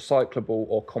recyclable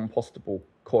or compostable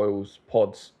coils,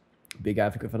 pods. Big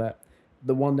advocate for that.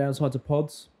 The one downside to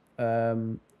pods,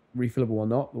 refillable or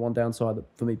not, the one downside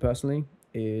for me personally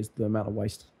is the amount of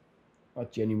waste. I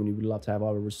genuinely would love to have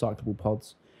either recyclable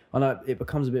pods. I know it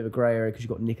becomes a bit of a grey area because you've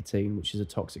got nicotine, which is a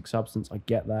toxic substance. I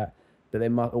get that. But they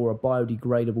might, or a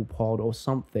biodegradable pod or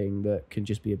something that can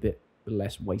just be a bit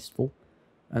less wasteful.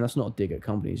 And that's not a dig at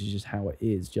companies, it's just how it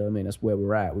is. Do you know what I mean? That's where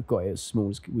we're at. We've got it as small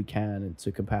as we can and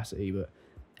to capacity. But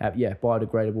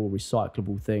biodegradable,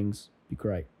 recyclable things be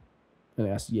great. And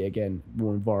that's, yeah, again,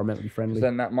 more environmentally friendly.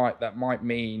 Then that might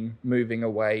mean moving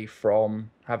away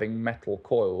from having metal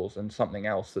coils and something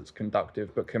else that's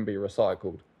conductive but can be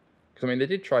recycled. Because I mean, they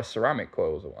did try ceramic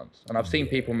coils at once, and I've seen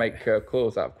people make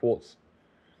coils out of quartz.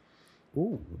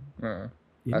 Ooh. Yeah.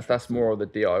 That's more of the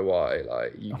DIY.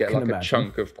 Like you get like a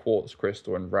chunk of quartz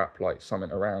crystal and wrap like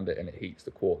something around it, and it heats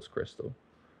the quartz crystal.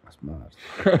 That's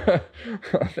mad.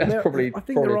 I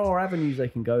think there are avenues they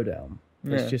can go down.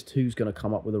 It's just who's going to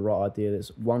come up with the right idea that's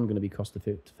one going to be cost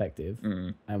effective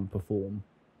and perform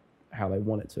how they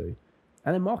want it to,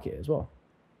 and then market it as well.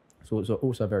 So it's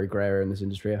also a very grey area in this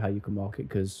industry of how you can market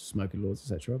because smoking laws,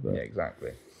 etc. But yeah,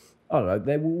 exactly. I don't know.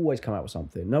 They will always come out with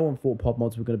something. No one thought pod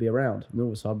mods were going to be around, and all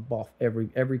of a sudden,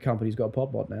 every company's got a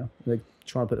pod mod now. They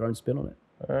try and put their own spin on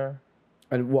it.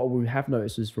 And what we have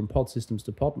noticed is from pod systems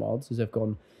to pod mods is they've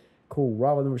gone, cool.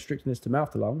 Rather than restricting this to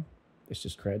mouth to lung, let's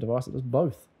just create a device that does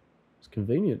both. It's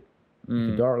convenient. You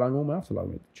can direct lung or mouth to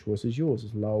lung. The choice is yours.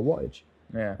 It's lower wattage.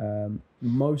 Yeah.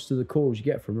 Most of the coils you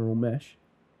get from are all mesh,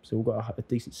 so we've got a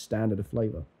decent standard of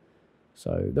flavour.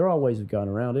 So there are ways of going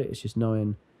around it. It's just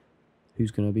knowing who's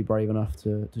going to be brave enough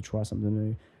to try something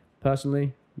new.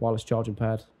 Personally, wireless charging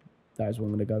pad, that is what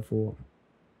I'm going to go for.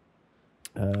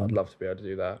 I'd love to be able to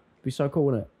do that. It'd be so cool,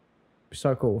 wouldn't it? It'd be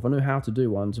so cool. If I knew how to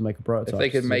do one to make a prototype. If they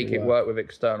could make it work with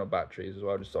external batteries as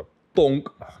well, just like, bonk,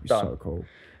 done. So cool.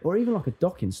 Or even like a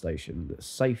docking station that's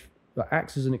safe, that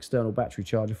acts as an external battery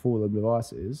charger for the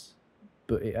devices,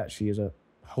 but it actually is a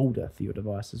holder for your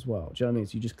device as well. Do you know what I mean?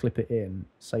 So you just clip it in,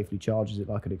 safely charges it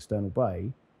like an external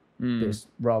bay. But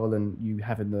rather than you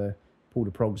having to pull the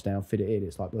progs down, fit it in,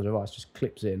 it's like the device just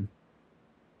clips in.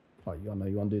 Like, I know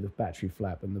you undo the battery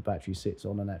flap and the battery sits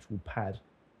on an actual pad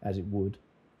as it would.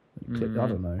 I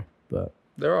don't know, but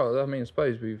there are. I mean, I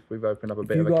suppose we've opened up a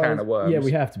bit of a can of worms. Yeah,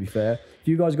 we have, to be fair. If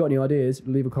you guys got any ideas,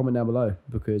 leave a comment down below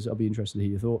because I'll be interested to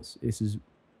hear your thoughts.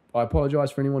 I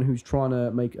apologise for anyone who's trying to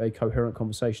make a coherent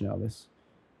conversation out of this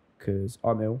because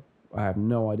I'm ill. I have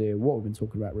no idea what we've been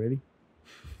talking about, really.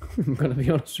 I'm going to be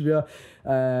honest with you.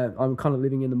 I'm kind of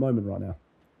living in the moment right now.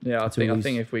 Yeah, I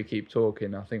think if we keep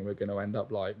talking, I think we're going to end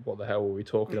up like, what the hell were we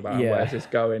talking about? Yeah. Where's this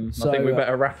going? So, I think we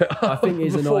better wrap it up. I think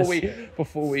it's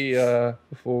before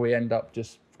we end up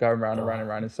just going round and round and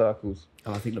round in circles.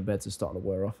 And I think the beds are starting to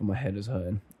wear off and my head is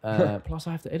hurting. Plus,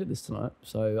 I have to edit this tonight,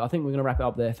 so I think we're going to wrap it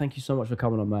up there. Thank you so much for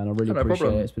coming on, man. I really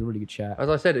appreciate it. It's been a really good chat. As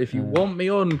I said, if you want me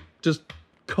on, just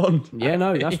contact me. Yeah,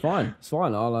 no, that's fine. It's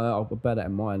fine. I'll bear that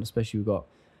in mind. Especially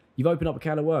you've opened up a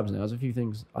can of worms now. There's a few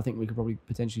things I think we could probably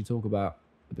potentially talk about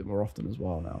a bit more often as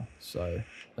well now, so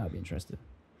that'd be interesting.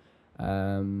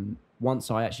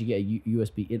 Once I actually get a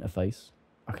USB interface,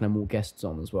 I can have more guests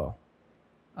on as well,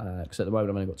 because at the moment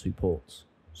I've only got 2 ports,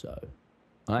 so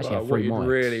I actually have 3 mics. What you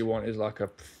really want is like a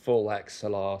full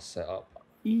XLR setup.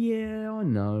 Yeah, I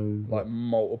know. Like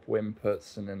multiple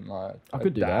inputs and then like I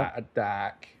could do that. A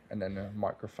DAC and then a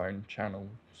microphone channel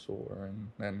sorter and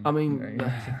then I mean,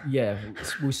 yeah,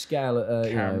 we'll scale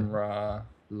it. Camera,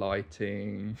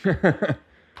 lighting.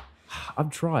 I'm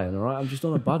trying, all right? I'm just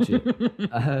on a budget.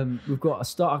 We've got a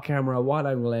starter camera, a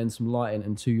wide-angle lens, some lighting,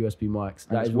 and 2 USB mics.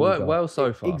 That has worked well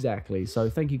so far. Exactly. So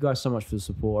thank you guys so much for the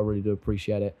support. I really do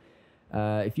appreciate it.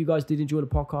 If you guys did enjoy the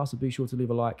podcast, be sure to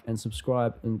leave a like and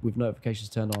subscribe and with notifications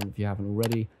turned on if you haven't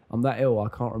already. I'm that ill, I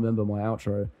can't remember my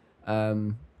outro.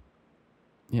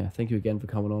 Yeah, thank you again for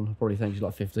coming on. I probably thanked you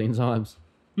like 15 times.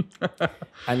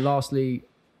 And lastly,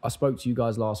 I spoke to you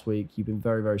guys last week. You've been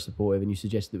very, very supportive and you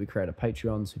suggested that we create a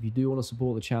Patreon. So if you do want to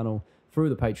support the channel through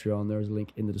the Patreon, there is a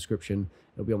link in the description.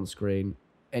 It'll be on the screen.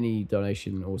 Any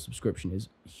donation or subscription is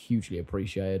hugely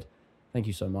appreciated. Thank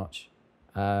you so much.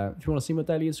 If you want to see my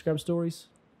daily Instagram stories,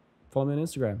 follow me on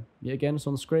Instagram. Yeah, again, it's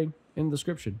on the screen in the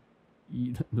description.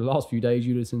 The last few days,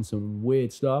 you'd have seen some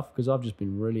weird stuff because I've just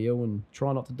been really ill and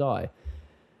try not to die.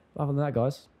 Other than that,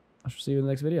 guys, I shall see you in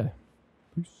the next video.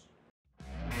 Peace.